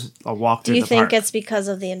was a walk Do through you the think park. it's because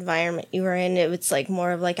of the environment you were in? It was like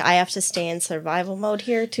more of like I have to stay in survival mode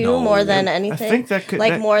here too, No. more than anything. think that could-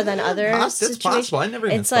 like that- more than other That's situations. possible. I never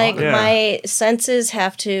even It's thought like of that. my senses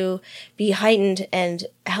have to be heightened and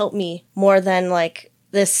help me more than like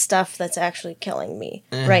this stuff that's actually killing me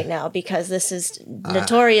right now, because this is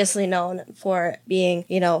notoriously known for being,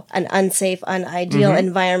 an unsafe, unideal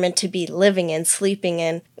environment to be living in, sleeping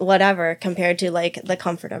in, whatever, compared to like the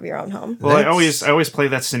comfort of your own home. Well, I always play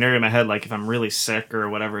that scenario in my head, like if I'm really sick or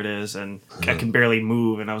whatever it is, and I can barely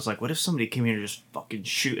move, and I was like, what if somebody came here and just fucking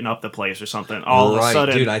shooting up the place or something? All of a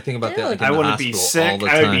sudden, dude, I think about that. Like in I the wouldn't be hospital all sick. the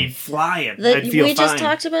I would time. be flying. I'd feel We just fine.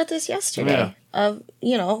 talked about this yesterday. Yeah. Of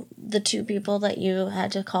the two people that you had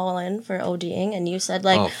to call in for ODing, and you said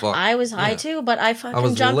like Oh, fuck. I was high Yeah. too, but I fucking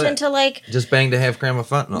was jumped lit. into like Just banged a half gram of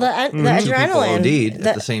fentanyl. the Two people adrenaline. OD'd The-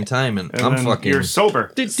 at the same time, and And I'm then fucking. You're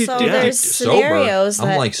sober. So there's scenarios I'm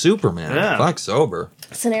that like Superman. Yeah. Fuck sober.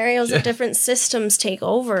 scenarios Yeah. that different systems take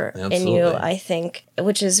over in Absolutely. you, I think,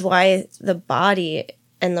 which is why the body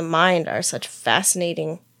and the mind are such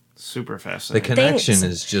fascinating. Super The fascinating. connection Things.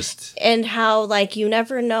 is just. And how, like, you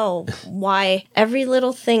never know why every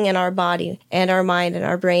little thing in our body and our mind and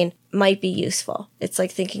our brain might be useful. It's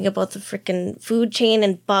like thinking about the freaking food chain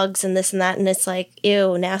and bugs and this and that, and it's like,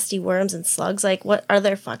 ew, nasty worms and slugs. Like, what are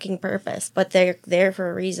their fucking purpose? But they're there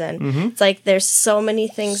for a reason. It's like there's so many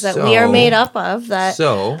things that we are So- made up of that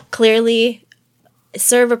So clearly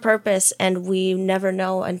serve a purpose, and we never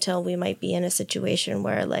know until we might be in a situation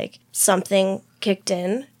where, like, something kicked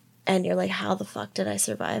in and you're like, how the fuck did I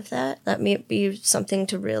survive that? That may be something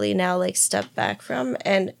to really now like step back from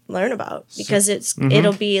and learn about, because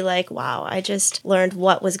it'll be like, wow, I just learned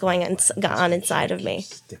what was going on inside of me.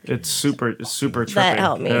 It's super trippy. That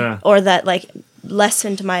helped me, Yeah. or that like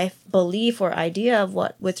lessened my belief or idea of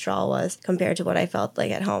what withdrawal was compared to what I felt like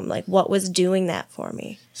at home. Like, what was doing that for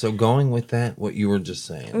me? So going with that, what you were just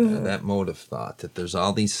saying, that mode of thought, that there's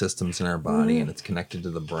all these systems in our body and it's connected to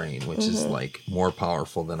the brain, which is like more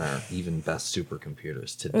powerful than our even best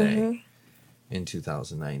supercomputers today in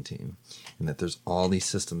 2019. And that there's all these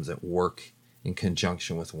systems that work in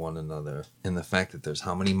conjunction with one another. And the fact that there's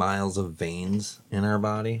how many miles of veins in our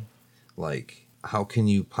body, like how can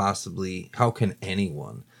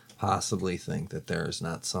anyone possibly think that there is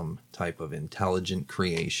not some type of intelligent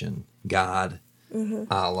creation, God,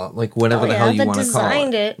 Allah, like whatever the hell you that want to call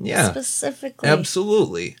designed it. it specifically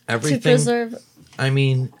Absolutely. to Everything. preserve. I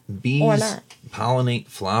mean, Or bees not. pollinate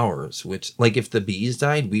flowers, which, like, if the bees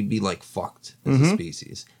died, we'd be, like, fucked as a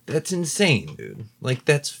species. That's insane, dude. Like,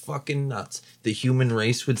 that's fucking nuts. The human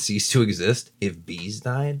race would cease to exist if bees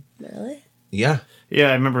died? Really? Yeah. Yeah,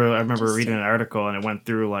 I remember reading an article, and it went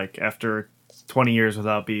through like after 20 years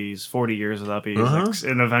without bees, 40 years without bees, like,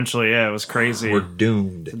 and eventually, it was crazy. We're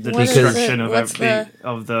doomed. The What is destruction it? of What's the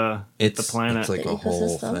planet. It's like The a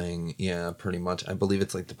whole ecosystem? thing. Yeah, pretty much. I believe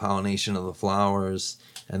it's like the pollination of the flowers,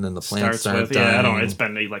 and then the plants starts start with I don't know. dying, It's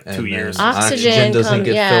been like and 2 then years. Oxygen doesn't come-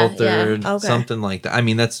 get yeah, filtered. yeah, okay. Something like that. I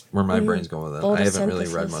mean, that's where my brain's going with it. I haven't really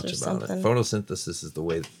read Photosynthesis much or about it. something. Photosynthesis is the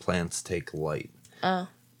way that plants take light. Oh,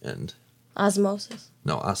 And osmosis.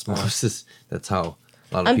 no, osmosis. That's how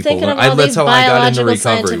a lot of I'm people thinking learn. of all That's these how I got into biological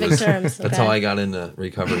recovery. scientific terms. That's okay. how I got into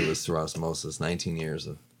recovery, was through osmosis. 19 years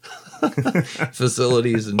of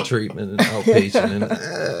facilities and treatment and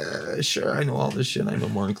outpatient. And sure, I know all this shit. I know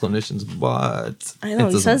more than clinicians, but I it know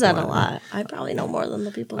he doesn't says that a apply to me. lot. I probably know more than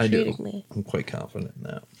the people I do. treating me. I'm quite confident in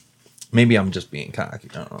that. Maybe I'm just being cocky.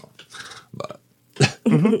 I don't know, but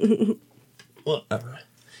whatever.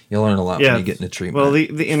 You learn a lot when you get into treatment. Well, the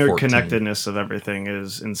 14. interconnectedness of everything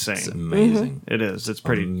is insane. It's amazing. It is. It's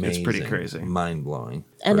pretty crazy. Mind blowing.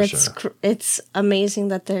 And for it's sure. it's amazing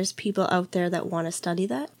that there's people out there that want to study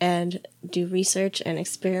that and do research and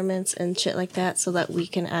experiments and shit like that, so that we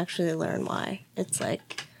can actually learn why. It's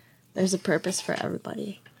like there's a purpose for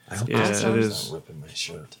everybody. I hope Yeah, that's it not is. ripping my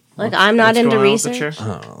shirt. Like, I'm not What's into going on with the research. chair?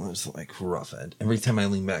 I don't know. It's like rough edge. Every time I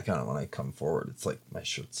lean back on it, when I come forward, it's like my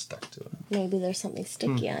shirt's stuck to it. Maybe there's something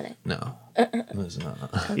sticky on it. No, there's not.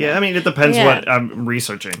 Yeah, I mean, it depends Yeah. what I'm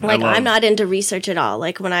researching. Like, I love, I'm not into research at all.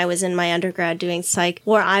 Like, when I was in my undergrad doing psych,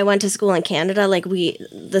 where I went to school in Canada, like,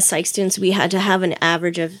 the psych students, we had to have an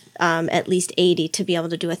average of at least 80 to be able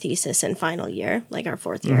to do a thesis in final year, like our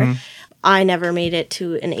fourth year. I never made it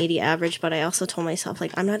to an 80 average, but I also told myself,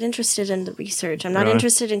 like, I'm not interested in the research. I'm not Really?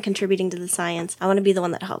 interested in contributing to the science. I want to be the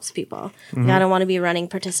one that helps people. Like, I don't want to be running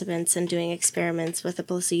participants and doing experiments with a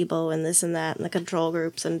placebo and this this and that and the control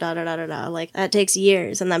groups and da-da-da-da-da. Like, that takes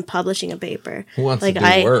years. And then publishing a paper. Who wants like, to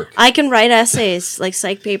do work? I can write essays, like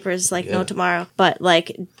psych papers, like no tomorrow. But,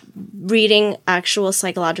 like, reading actual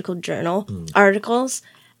psychological journal articles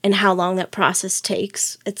and how long that process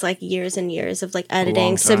takes. It's like years and years of like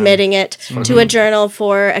editing, submitting it to a journal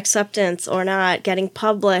for acceptance or not, getting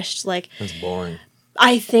published. Like, That's boring.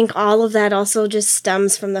 I think all of that also just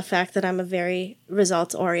stems from the fact that I'm a very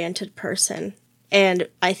results-oriented person. And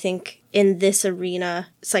I think in this arena,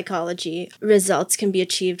 psychology, results can be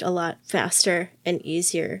achieved a lot faster and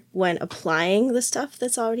easier when applying the stuff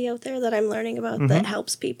that's already out there that I'm learning about that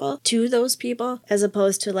helps people to those people, as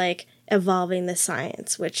opposed to like evolving the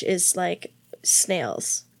science, which is like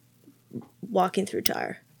snails walking through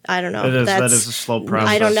tar. I don't know. That is a slow process.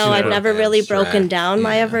 I don't know. Yeah. I've never really broken Abstract, down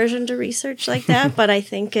my aversion to research like that, but I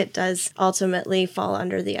think it does ultimately fall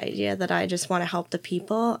under the idea that I just want to help the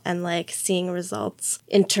people and like seeing results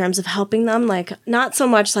in terms of helping them. Like, not so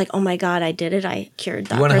much like, oh my God, I did it. I cured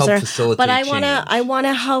that You want to person. help facilitate But I change. want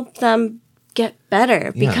to help them get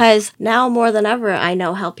better because now more than ever, I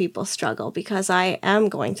know how people struggle because I am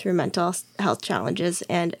going through mental health challenges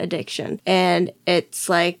and addiction. And it's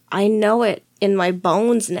like, I know it in my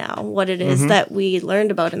bones now, what it is that we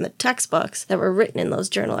learned about in the textbooks that were written in those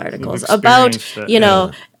journal articles about,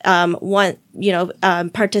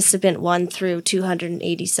 participant 1 through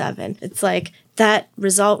 287. It's like that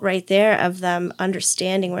result right there of them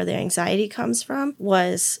understanding where their anxiety comes from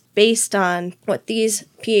was based on what these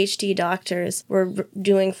PhD doctors were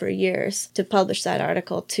doing for years to publish that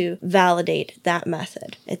article to validate that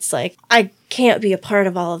method. It's like, I can't be a part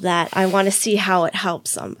of all of that. I want to see how it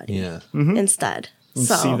helps somebody instead. And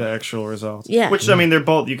So, see the actual results. Yeah. Which, I mean, they're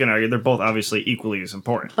both, you can argue, they're both obviously equally as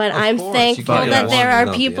important. but I'm course, you thankful can't that have there one are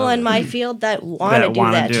without people the in other. my field that want to That do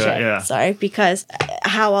wanna that do it, shit. yeah. Sorry, because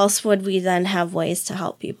how else would we then have ways to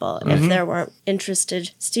help people if there weren't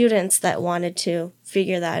interested students that wanted to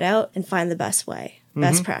figure that out and find the best way,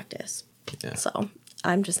 best practice. Yeah. So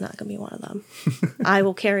I'm just not going to be one of them. I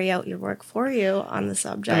will carry out your work for you on the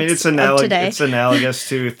subject. I mean, it's, today. it's analogous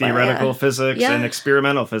to theoretical physics Yeah. and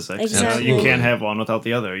experimental physics. Exactly. You can't have one without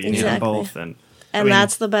the other. You need them Exactly. both. And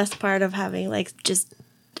that's the best part of having like just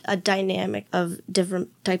a dynamic of different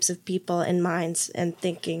types of people and minds and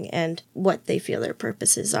thinking and what they feel their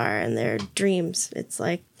purposes are and their dreams. It's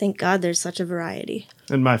like, thank God there's such a variety.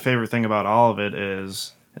 And my favorite thing about all of it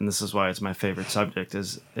is, and this is why it's my favorite subject,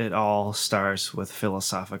 is it all starts with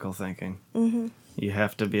philosophical thinking. Mm-hmm. You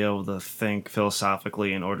have to be able to think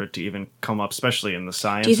philosophically in order to even come up, especially in the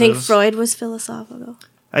sciences. Do you think Freud was philosophical?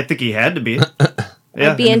 I think he had to be.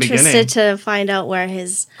 I'd be in the interested beginning. to find out where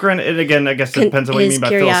his... Granted, and again, I guess it depends on what you his mean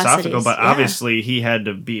by philosophical, curiosities, but yeah. obviously he had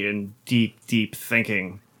to be in deep, deep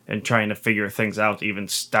thinking and trying to figure things out to even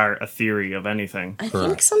start a theory of anything. I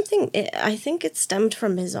think it stemmed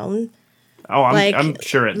from his own... Oh, I'm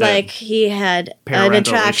sure it did. Like, he had an Parental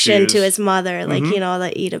attraction to issues. his mother, like, the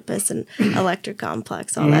Oedipus and electric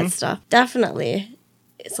complex, all that stuff. Definitely.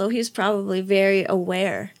 So he's probably very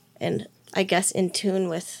aware and, I guess, in tune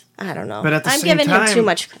with, I don't know. But at the I'm same giving him time- too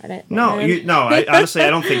much credit. No, man. honestly, I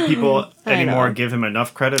don't think people I anymore know. give him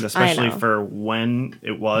enough credit, especially know. for when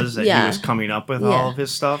it was that he Yeah. was coming up with Yeah. all of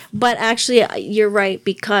his stuff. But actually, you're right,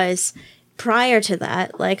 because prior to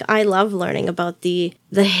that, like, I love learning about the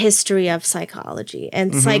history of psychology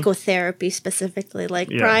and psychotherapy specifically. Like,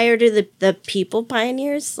 prior to the people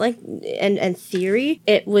pioneers, like, and theory,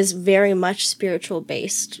 it was very much spiritual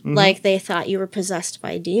based. Like, they thought you were possessed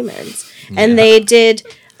by demons. And they did...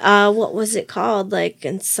 what was it called? Like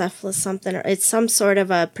encephalus something, or it's some sort of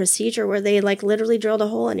a procedure where they like literally drilled a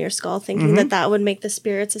hole in your skull thinking that would make the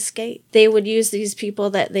spirits escape. They would use these people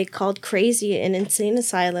that they called crazy in insane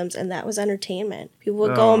asylums, and that was entertainment. People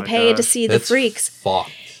would go Oh and my pay to gosh. see the That's freaks. fucked.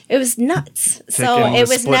 It was nuts. So Taking it the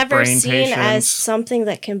was split never brain seen as patients. something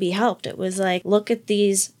that can be helped. It was like, look at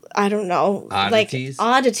these, I don't know, Oddities? like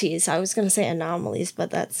oddities. I was going to say anomalies, but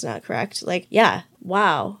that's not correct. Like, yeah,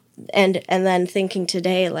 wow. And then thinking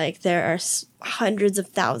today, like, there are hundreds of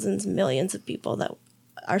thousands, millions of people that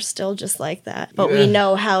are still just like that. But we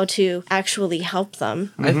know how to actually help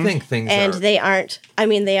them. I think things And are... they aren't, I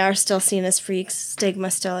mean, they are still seen as freaks.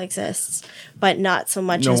 Stigma still exists, but not so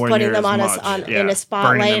much as Nowhere putting near them as on much. in Yeah. a Burning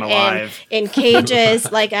spotlight them and alive. in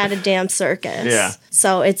cages, like at a damn circus. Yeah.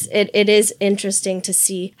 So it is interesting to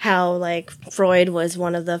see how, like, Freud was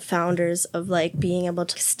one of the founders of, like, being able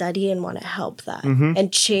to study and want to help that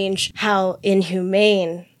and change how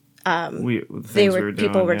inhumane People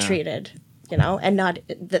people were treated. you know, and not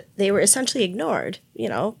that they were essentially ignored. You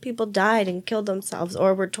know, people died and killed themselves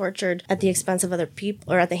or were tortured at the expense of other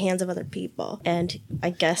people or at the hands of other people. And I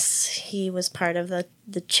guess he was part of the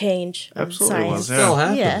change of Absolutely science. was, It still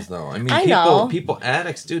happens, Yeah. though. I mean, I people, know. people,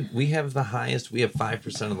 addicts, dude, we have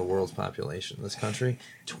 5% of the world's population in this country,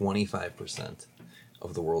 25%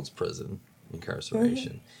 of the world's prison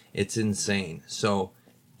incarceration. It's insane. So,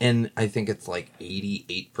 and I think it's like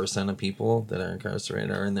 88% of people that are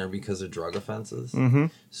incarcerated are in there because of drug offenses.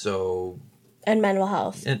 So, And mental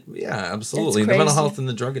health. yeah, absolutely. The crazy. mental health and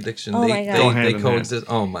the drug addiction, Oh my God. they Hand in coexist.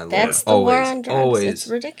 Oh my lord. That's the always, war on drugs. always. It's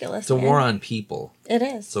ridiculous. It's a man. war on people. It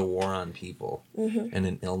is. It's a war on people and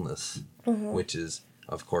an illness, which is,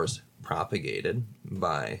 of course, propagated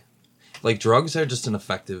by, like, drugs are just an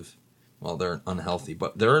effective, well, they're unhealthy,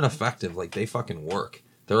 but they're an effective, like, they fucking work.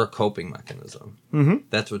 They're a coping mechanism.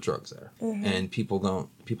 That's what drugs are. And people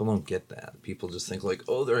don't get that. People just think like,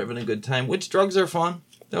 oh, they're having a good time, which drugs are fun.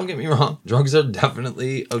 Don't get me wrong. Drugs are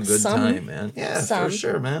definitely a good time, man. Yeah, for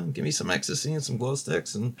sure, man. Give me some ecstasy and some glow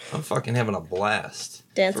sticks and I'm fucking having a blast.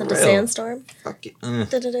 Dance For into real. Sandstorm. Fuck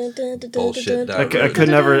it. Bullshit, dog.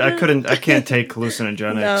 I can't take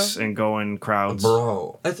hallucinogenics and go in crowds.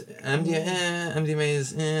 Bro, MDMA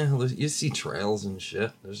is, you see trails and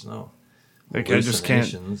shit. There's no Like, I just can't.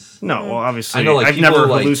 hallucinations. No, well, obviously, I know, like, I've people, never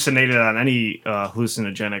like- hallucinated on any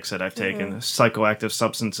hallucinogenics that I've taken. Psychoactive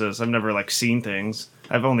substances. I've never like seen things.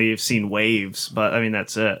 I've only seen waves, but I mean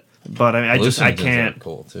that's it. But I mean, I Hallucinogens can't. are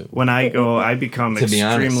cool too. When I go, I become To be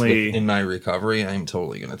honest, extremely. in my recovery, I'm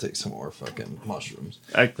totally gonna take some more fucking mushrooms.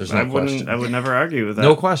 There's no I wouldn't. question. I would never argue with that.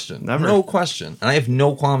 No question. Never. No question. And I have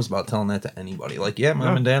no qualms about telling that to anybody. Like, yeah,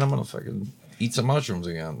 mom and dad, I'm gonna fucking eat some mushrooms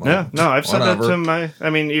again. Like, Yeah, no, I've said that whatever. to my. I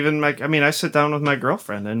mean, even my. I mean, I sit down with my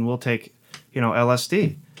girlfriend and we'll take,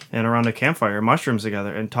 LSD and around a campfire, mushrooms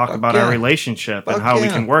together, and talk about yeah. our relationship and Fuck how we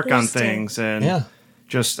yeah. can work on Interesting. things and. Yeah.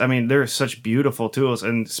 Just, I mean, they're such beautiful tools.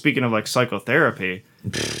 And speaking of like psychotherapy,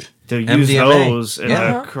 to use MDMA. those in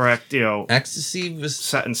Yeah. a correct, Ecstasy was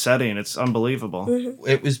setting, it's unbelievable.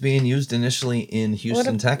 it was being used initially in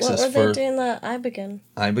Houston, Texas What were for they doing the Ibogaine?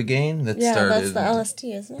 Ibogaine that Yeah, started. that's the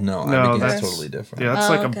LSD, isn't it? No, No, Ibogaine's that's totally different. Yeah, that's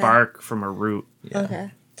like okay. a bark from a root.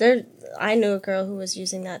 Okay. I knew a girl who was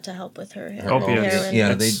using that to help with her Opiates. heroin.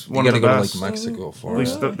 Yeah, It's you one gotta of the go best. to like Mexico for At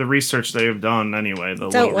least it. the research they have done, anyway. The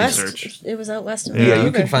It's little out west. research. It was out west of Yeah, you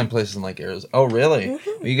Vancouver. can find places in like Arizona. Oh, really? Well,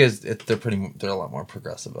 you guys, they're a lot more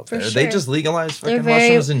progressive up For there. They sure. just legalized They're fucking very-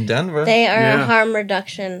 mushrooms in Denver. They are Yeah. a harm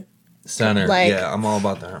reduction. Center. like- Yeah, I'm all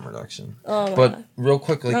about the harm reduction. Oh my But God. real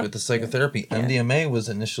quick, like Oh. with the psychotherapy, MDMA was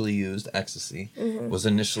initially used, ecstasy was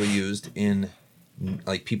initially used in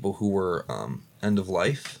like people who were end of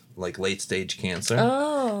life, like late stage cancer,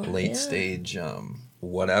 late stage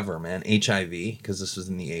whatever, man, HIV, because this was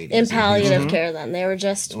in the 80s. In palliative care, then they were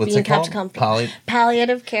just What's being it kept called? comfortable.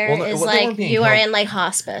 Palliative care Well, is well, they weren't like being you are kept- in like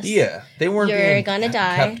hospice. Yeah, they weren't You're being gonna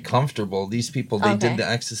die. kept comfortable. These people, they Okay. did the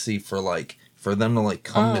ecstasy for them to like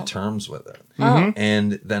come to Oh. terms with it. Oh,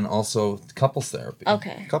 And then also couples therapy.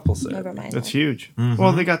 Okay. Couples therapy. never mind. That's then. huge.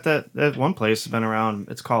 Well, they got that one place that's been around.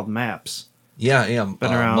 It's called MAPS, Yeah, Been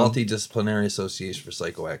around. Multidisciplinary Association for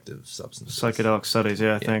Psychoactive Substances. Psychedelic Studies.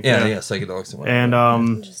 Yeah, I think. Yeah, psychedelics and whatever.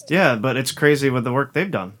 And yeah, but it's crazy with the work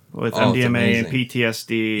they've done with Oh, it's MDMA and amazing.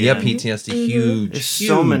 PTSD. Yeah, and PTSD, huge. There's huge,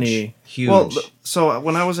 so many. Huge. Well, so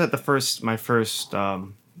when I was at my first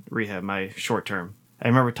rehab, my short term, I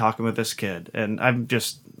remember talking with this kid, and I'm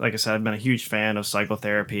just like I said, I've been a huge fan of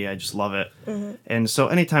psychotherapy. I just love it. And so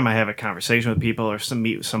anytime I have a conversation with people or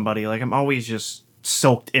meet with somebody, like I'm always just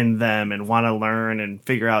soaked in them and want to learn and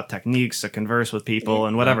figure out techniques to converse with people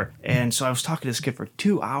and whatever. And so I was talking to this kid for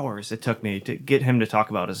 2 hours. It took me to get him to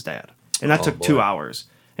talk about his dad. And that took boy. 2 hours.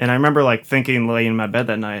 And I remember like thinking, laying in my bed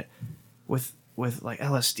that night with like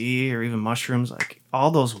LSD or even mushrooms, like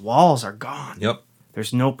all those walls are gone. Yep.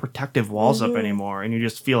 There's no protective walls up anymore, and you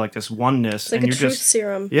just feel like this oneness. It's like and a you're truth just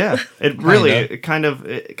serum. yeah. It really Kinda.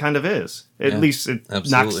 it kind of is. At Yeah, least it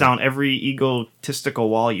knocks absolutely. down every egotistical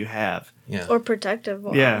wall you have. Yeah. Or protective.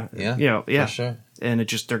 Wall. Yeah, Yeah, yeah. for sure. And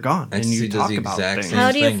they're gone, Ecstasy and you does talk the about exact things. same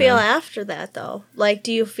How do you thing, feel man. after that though? Like,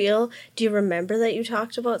 do you remember that you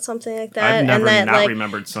talked about something like that? I've never and that, not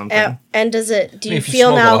remembered something. And do mean, you if you feel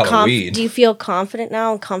smoke a now lot of weed. do you feel confident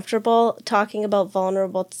now and comfortable talking about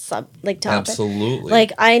vulnerable topics? Absolutely.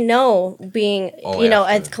 Like, I know being, Oh, a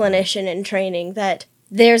after. clinician in training that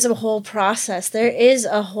there's a whole process. There is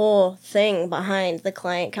a whole thing behind the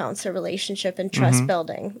client counselor relationship and trust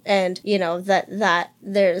building. And, that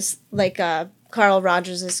there's like Carl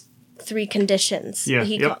Rogers' 3 conditions.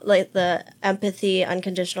 Yeah, Like the empathy,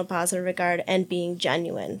 unconditional positive regard, and being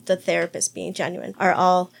genuine, the therapist being genuine, are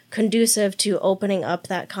all conducive to opening up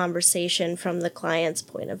that conversation from the client's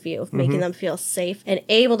point of view, making them feel safe and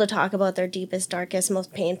able to talk about their deepest, darkest,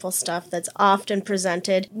 most painful stuff that's often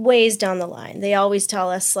presented ways down the line. They always tell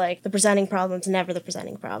us, like, the presenting problem's never the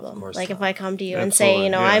presenting problem. Like, if I come to you and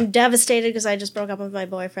say, I'm devastated because I just broke up with my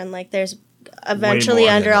boyfriend, like, there's eventually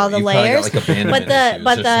under all the layers. But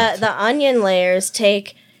the onion layers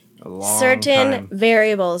take certain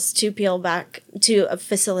variables to peel back, to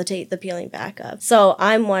facilitate the peeling back of. So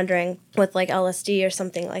I'm wondering, with like LSD or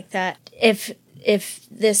something like that, if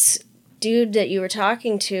this dude that you were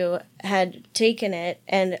talking to had taken it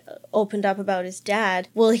and opened up about his dad,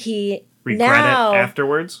 will he regret it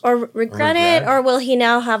afterwards? Or regret it? Or will he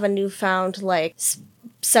now have a newfound, like,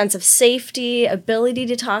 sense of safety, ability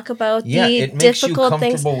to talk about the it makes difficult you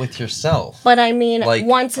comfortable things with yourself. But I mean, like,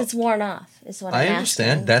 once it's worn off is what I I'm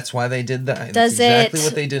understand. asking. That's why they did that. Does That's exactly it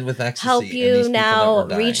what they did with ecstasy. help and you these people now that were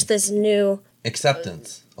dying. reach this new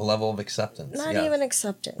acceptance, a level of acceptance? not even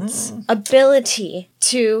acceptance, ability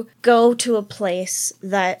to go to a place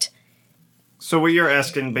that. So what you're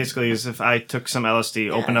asking basically is, if I took some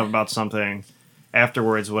LSD, opened up about something,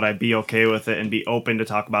 afterwards, would I be okay with it and be open to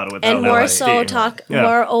talk about it without and more LSD? so talk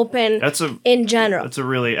more open in general? That's a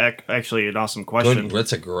really actually an awesome question.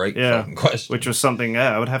 That's a great fucking question. Which was something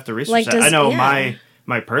I would have to research. Like, I know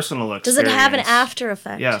my personal experience. Does it have an after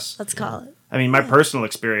effect? Yes. Let's call it. I mean, my personal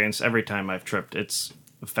experience, every time I've tripped, it's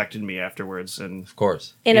affected me afterwards, and of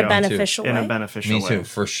course, in a beneficial way. In a beneficial way. Me too,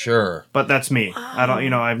 for sure. But that's me. I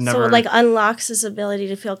don't. I've never. So it, like, unlocks his ability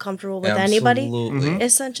to feel comfortable with anybody,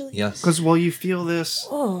 essentially. Yes. Because you feel this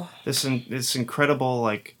incredible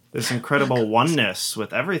oneness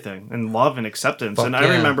with everything, and love and acceptance. And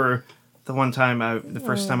I remember the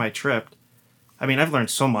first time I tripped. I mean, I've learned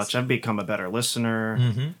so much. I've become a better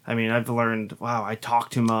listener. I mean, I've learned, I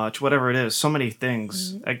talk too much, whatever it is. So many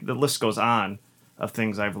things. The list goes on of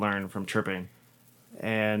things I've learned from tripping.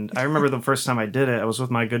 And I remember the first time I did it, I was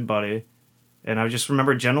with my good buddy. And I just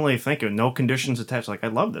remember generally thinking, no conditions attached. Like, I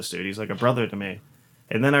love this dude. He's like a brother to me.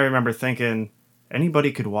 And then I remember thinking,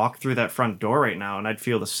 anybody could walk through that front door right now and I'd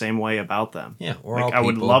feel the same way about them. Yeah, I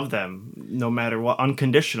would love them no matter what,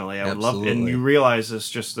 unconditionally. I would love, and you realize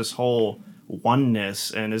this whole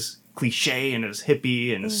oneness, and as cliche and as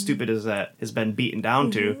hippie and as stupid as that has been beaten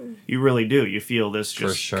down to, you really do. You feel this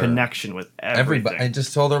connection with everybody. I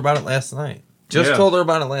just told her about it last night. Told her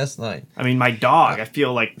about it last night. I mean, my dog. I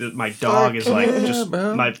feel like my dog is like just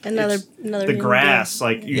another the grass.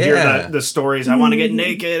 Like you hear the stories. I want to get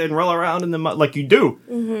naked and roll around in the mud. Like you do.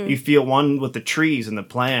 You feel one with the trees and the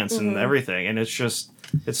plants and everything, and it's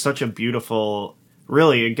such a beautiful.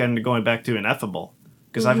 Really, again, going back to ineffable,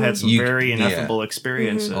 because I've had some very ineffable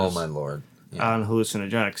experiences. Oh my Lord! On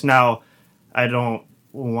hallucinogenics. Now, I don't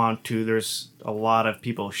want to. There's a lot of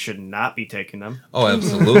people should not be taking them. Oh,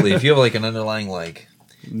 absolutely. If you have like an underlying like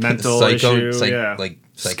mental issue, like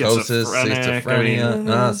psychosis, schizophrenia,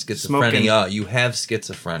 schizophrenia. You have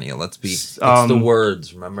schizophrenia. Let's be. It's the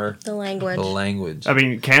words. Remember the language. I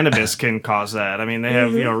mean, cannabis can cause that. I mean, they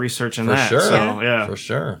have research in that. Sure. So, for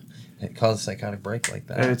sure. It causes a psychotic break like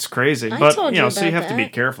that. It's crazy, but so you have to be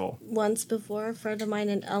careful. Once before, a friend of mine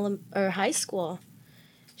in high school.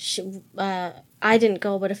 I didn't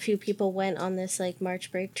go, but a few people went on this like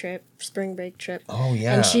spring break trip. Oh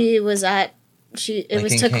yeah. And she was at it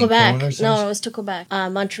was to Quebec. No, it was to Quebec.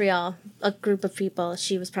 Montreal. A group of people.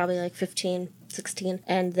 She was probably like 15, 16,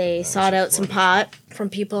 and they sought out some pot from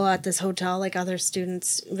people at this hotel, like other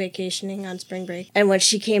students vacationing on spring break. And when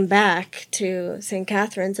she came back to St.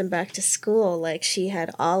 Catharines and back to school, like, she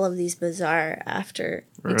had all of these bizarre after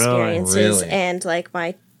experiences. Really? And like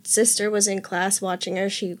my sister was in class watching her.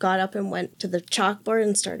 She got up and went to the chalkboard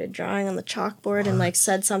and started drawing on the chalkboard and like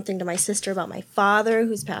said something to my sister about my father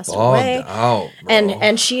who's passed away.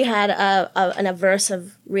 And she had an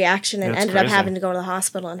aversive reaction and ended up having to go to the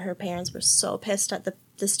hospital, and her parents were so pissed at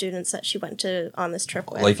the students that she went to on this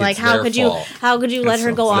trip with. Like how could you let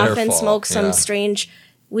her go off and smoke some strange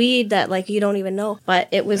weed that like you don't even know? But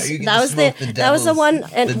it was that was the one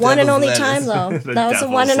and only time though. That was the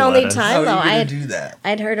one and only time though.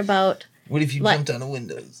 I'd heard about. What if you jumped on the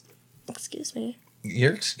windows? Excuse me.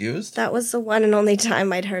 You're excused. That was the one and only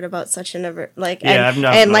time I'd heard about such an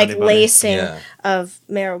lacing of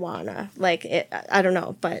marijuana. Like I don't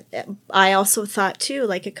know, but I also thought too,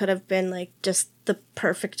 like it could have been like just the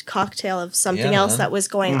perfect cocktail of something else that was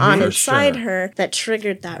going on inside her that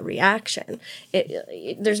triggered that reaction.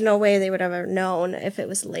 There's no way they would have ever known if it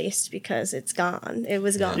was laced because it's gone. It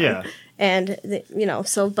was gone. Yeah. And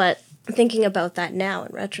but thinking about that now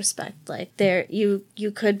in retrospect, like you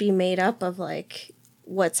could be made up of like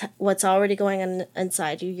what's already going on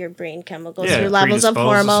inside you, your brain chemicals, your levels of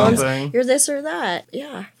hormones, your this or that.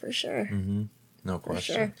 Yeah, for sure. Mm-hmm. No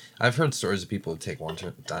question. Sure. I've heard stories of people who take one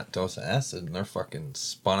dose of acid and they're fucking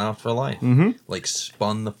spun out for life. Mm-hmm. Like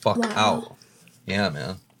spun the fuck out. Yeah,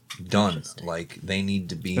 man. Done. Like they need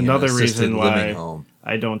to be Another in an assisted reason why living home.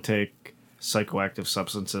 I don't take psychoactive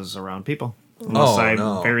substances around people. Unless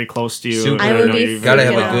I'm very close to you. I would be gotta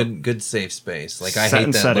have a good safe space. Like I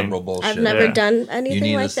hate that liberal bullshit. I've never done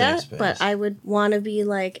anything like that, but I would want to be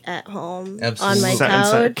like at home on my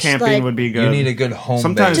couch. Camping like, would be good. You need a good home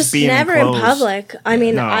Sometimes base. Just being never enclosed. in public. I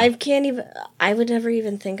mean, No. I would never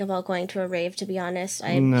even think about going to a rave, to be honest.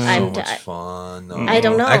 No. So much fun. No. I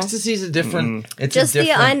don't know. Ecstasy's a different. It's just a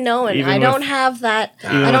different, the unknown. Even I don't have that.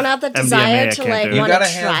 I don't have that desire to like want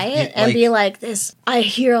to try it and be like this. I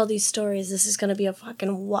hear all these stories. This is going to be a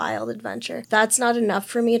fucking wild adventure. That's not enough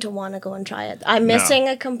for me to want to go and try it. I'm missing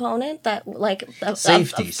a component that like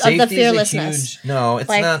safety. Of Safety the fearlessness. is a huge, no, it's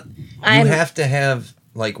like, not. You have to have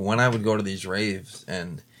like when I would go to these raves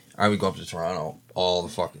and I would go up to Toronto all the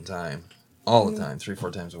fucking time. All the time,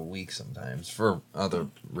 3-4 times a week sometimes, for other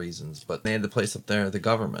reasons. But they had the place up there, the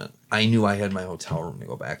government. I knew I had my hotel room to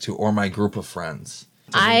go back to, or my group of friends.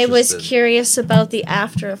 I was curious about the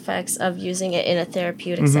after effects of using it in a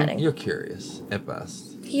therapeutic setting. You're curious, at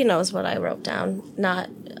best. He knows what I wrote down, not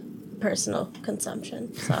personal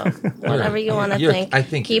consumption. So whatever you want to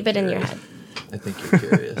think, keep it in your head. I think you're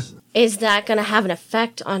curious. Is that going to have an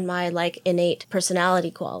effect on my like innate personality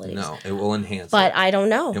qualities? No, it will enhance but it. I don't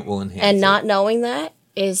know. It will enhance and it. not knowing that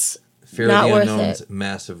is Fear not of the worth unknown's it.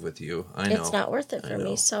 massive with you. I know. It's not worth it for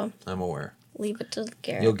me, so I'm aware. leave it to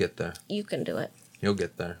Garrett. You'll get there. You can do it. You'll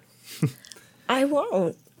get there. I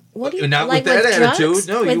won't. What do you not like with that with attitude? drugs?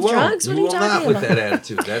 No, with you won't. drugs? What you are will you not talking with about? that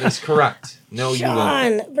attitude. That is correct. No, you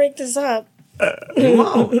won't. Sean, break this up. You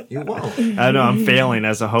won't. You won't. I know I'm failing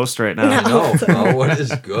as a host right now. No. Oh, what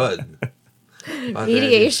is good?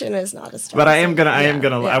 Mediation is not a strong But I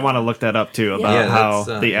want to look that up too about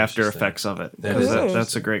how the after effects of it.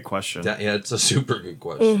 That's a great question. It's a super good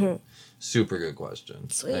question. Mm-hmm. Super good question.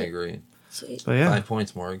 Sweet. I agree. Sweet. But yeah, 5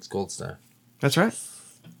 points, Morgs. Gold star. that's right.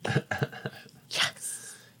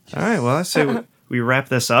 Yes. All right. Well, I say we wrap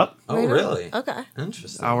this up. Oh, Right on. really? Okay.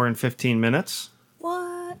 Interesting. Hour and 15 minutes.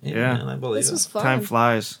 What? Yeah. Man, I believe This it. was fun. Time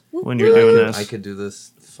flies when Woo-hoo. you're doing this. I could do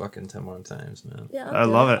this fucking 10 more times, man. Yeah. I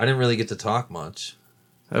love I it. didn't really get to talk much.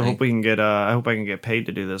 I hope we can get. I hope I can get paid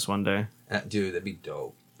to do this one day. Dude, that'd be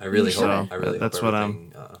dope. I really hope. So, I really that's hope what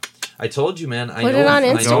everything, I told you, man. Put it on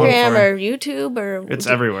Instagram or YouTube or. It's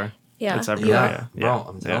everywhere. Yeah. It's everywhere. Yeah. Bro,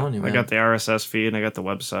 I'm telling you, man. I got the RSS feed and I got the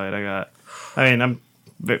website. I'm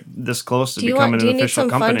this close to Do you becoming do you an need official some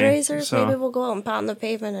company. fundraisers? So Maybe we'll go out and pound the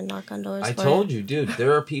pavement and knock on doors. I for told you, dude.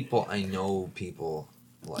 There are people. I know people.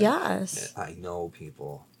 Like, Yes. I know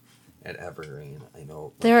people at Evergreen. I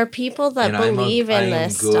know. There are people that And believe I in am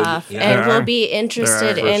this good. stuff Yeah. and There will are. be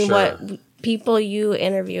interested There are, in for what sure. people you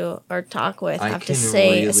interview or talk with I have to can say,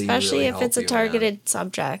 really, especially really if it's a help you, man. targeted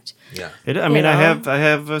subject. Yeah. I mean, I know?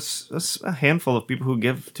 have a handful of people who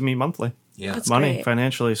give to me monthly Yeah. That's money great.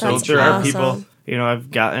 financially. So That's there are awesome. people.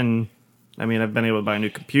 I've gotten. I mean, I've been able to buy a new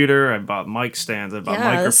computer. I bought mic stands. I bought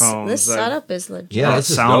Yeah, microphones. this setup is legit. Yeah, bought this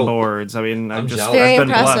is dope. soundboards. I mean, I'm I've just jealous. Very I've been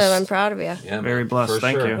impressive. blessed. I'm proud of you. Yeah, man. Very blessed. For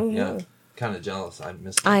Thank sure. you. Yeah. Kind of jealous. I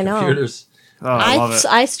miss I know. computers. Oh, I love it.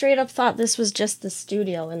 I straight up thought this was just the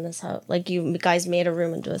studio in this house. Like you guys made a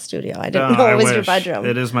room into a studio. I didn't know I it was your wish. bedroom.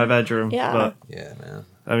 It is my bedroom. Yeah. But Yeah, man.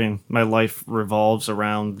 I mean, my life revolves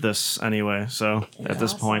around this anyway. So at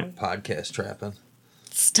this awesome. point, Podcast trapping.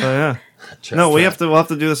 so yeah. Trap, No, we'll trap. have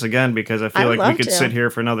to do this again because I feel I'd like we love could to. sit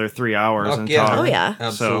here for another 3 hours Fuck and yeah. talk. Oh, yeah.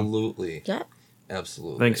 Absolutely. Yeah.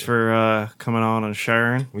 Absolutely. Thanks for coming on and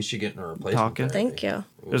sharing. We should get in a replacement. Talking. therapy. Thank you.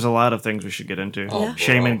 There's a lot of things we should get into. Oh, Yeah.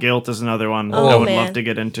 Shame bro. and guilt is another one Oh, I would man. love to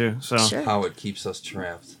get into. So Sure. How it keeps us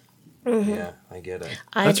trapped. Mm-hmm. Yeah, I get it.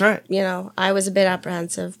 That's right. I was a bit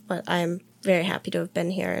apprehensive, but I'm very happy to have been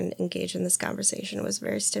here and engaged in this conversation. It was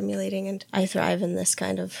very stimulating, and I thrive in this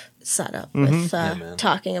kind of setup with man.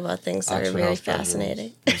 talking about things that are Oxford very House bedrooms.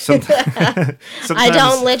 fascinating. sometimes I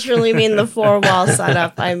don't literally mean the four-wall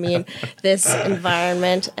setup. I mean this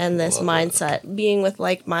environment and this Love mindset. Being with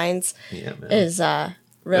like minds Yeah, man. is It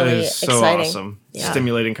really is so exciting. awesome. Yeah.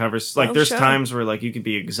 Stimulating conversation. Like Oh, there's sure. times where like you could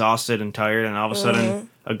be exhausted and tired, and all of a sudden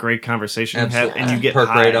a great conversation Absolutely. and you get Perk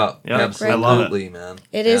high. right up. Yep. Absolutely, I love it. man.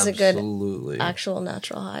 It is a good Absolutely. Actual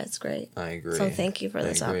natural high. It's great. I agree. So thank you for I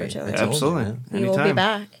this agree. opportunity. I told you, Absolutely. man. We will be Anytime.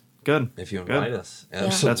 back. Good. If you Good. invite us.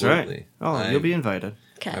 Absolutely. That's right. Oh, I- you'll be invited.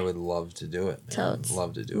 Okay. I would love to do it. Man. Totes.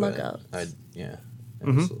 Love to do Look it. out. Yeah.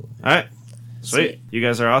 Absolutely. All right. Sweet. You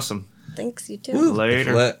guys are awesome. Thanks, you too.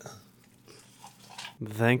 Later. Lit.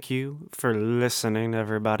 Thank you for listening,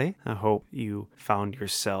 everybody. I hope you found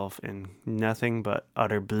yourself in nothing but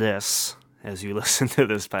utter bliss as you listen to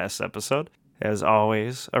this past episode. As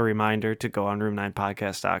always, a reminder to go on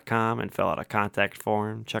room9podcast.com and fill out a contact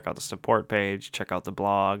form. Check out the support page. Check out the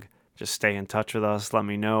blog. Just stay in touch with us. Let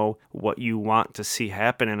me know what you want to see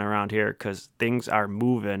happening around here because things are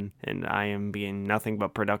moving and I am being nothing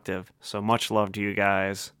but productive. So much love to you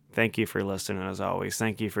guys. Thank you for listening as always.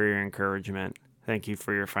 Thank you for your encouragement. Thank you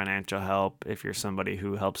for your financial help. If you're somebody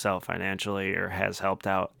who helps out financially or has helped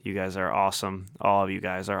out, you guys are awesome. All of you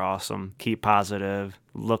guys are awesome. Keep positive.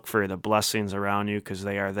 Look for the blessings around you because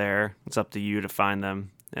they are there. It's up to you to find them,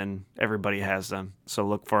 and everybody has them. So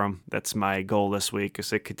look for them. That's my goal this week, is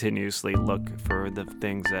to continuously look for the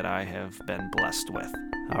things that I have been blessed with.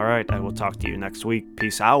 All right, I will talk to you next week.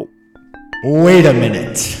 Peace out. Wait a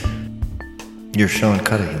minute. You're Sean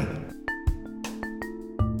Cudahy.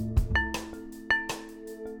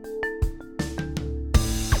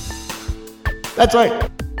 That's right.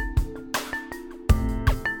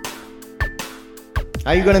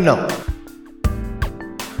 How you gonna know?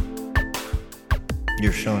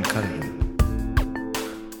 You're Sean Cudahy.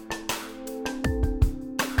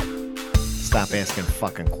 Stop asking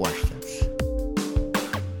fucking questions.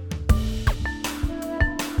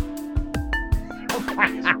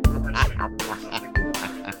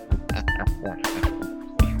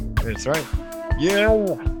 That's right.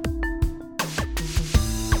 Yeah.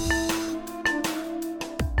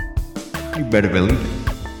 You better believe it.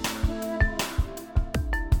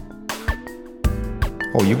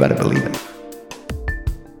 Oh, you better believe it.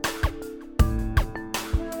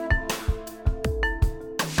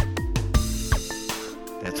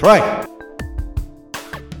 That's right.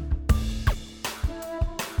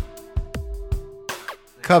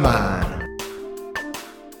 Come on.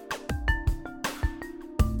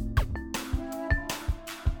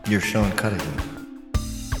 You're Sean Cudahy.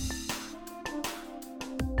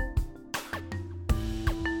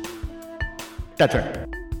 That's right.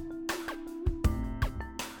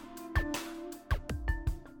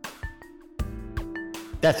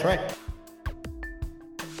 That's right.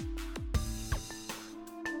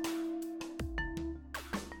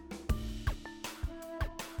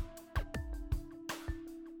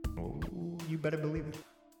 Oh, you better believe it.